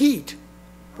volcanic heat,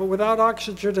 but without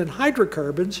oxygen and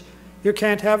hydrocarbons, you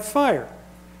can't have fire.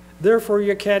 Therefore,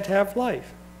 you can't have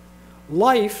life.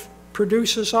 Life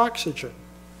produces oxygen.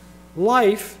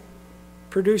 Life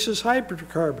produces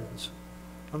hydrocarbons.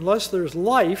 Unless there's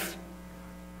life,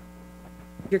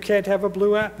 you can't have a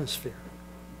blue atmosphere.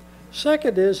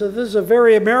 Second is that this is a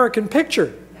very American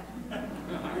picture,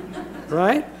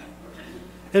 right?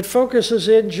 It focuses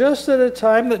in just at a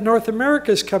time that North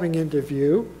America is coming into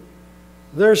view.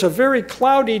 There's a very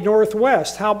cloudy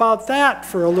northwest. How about that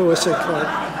for a Lewis and Clark?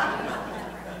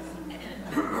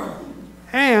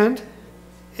 And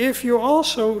if you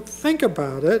also think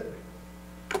about it,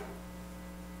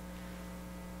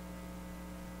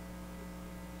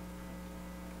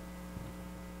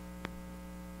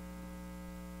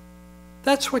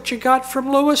 that's what you got from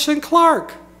Lewis and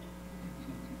Clark.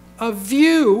 A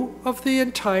view of the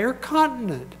entire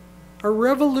continent, a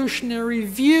revolutionary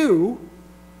view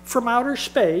from outer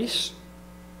space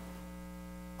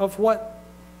of what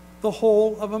the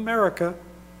whole of America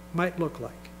might look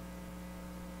like.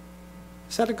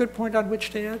 Is that a good point on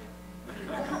which to end?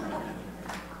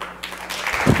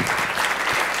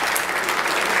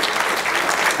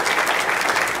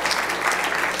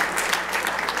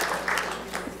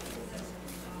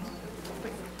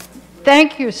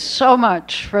 Thank you so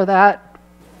much for that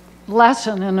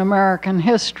lesson in American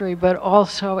history, but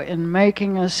also in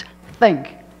making us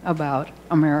think about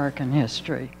American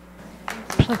history.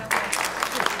 Please.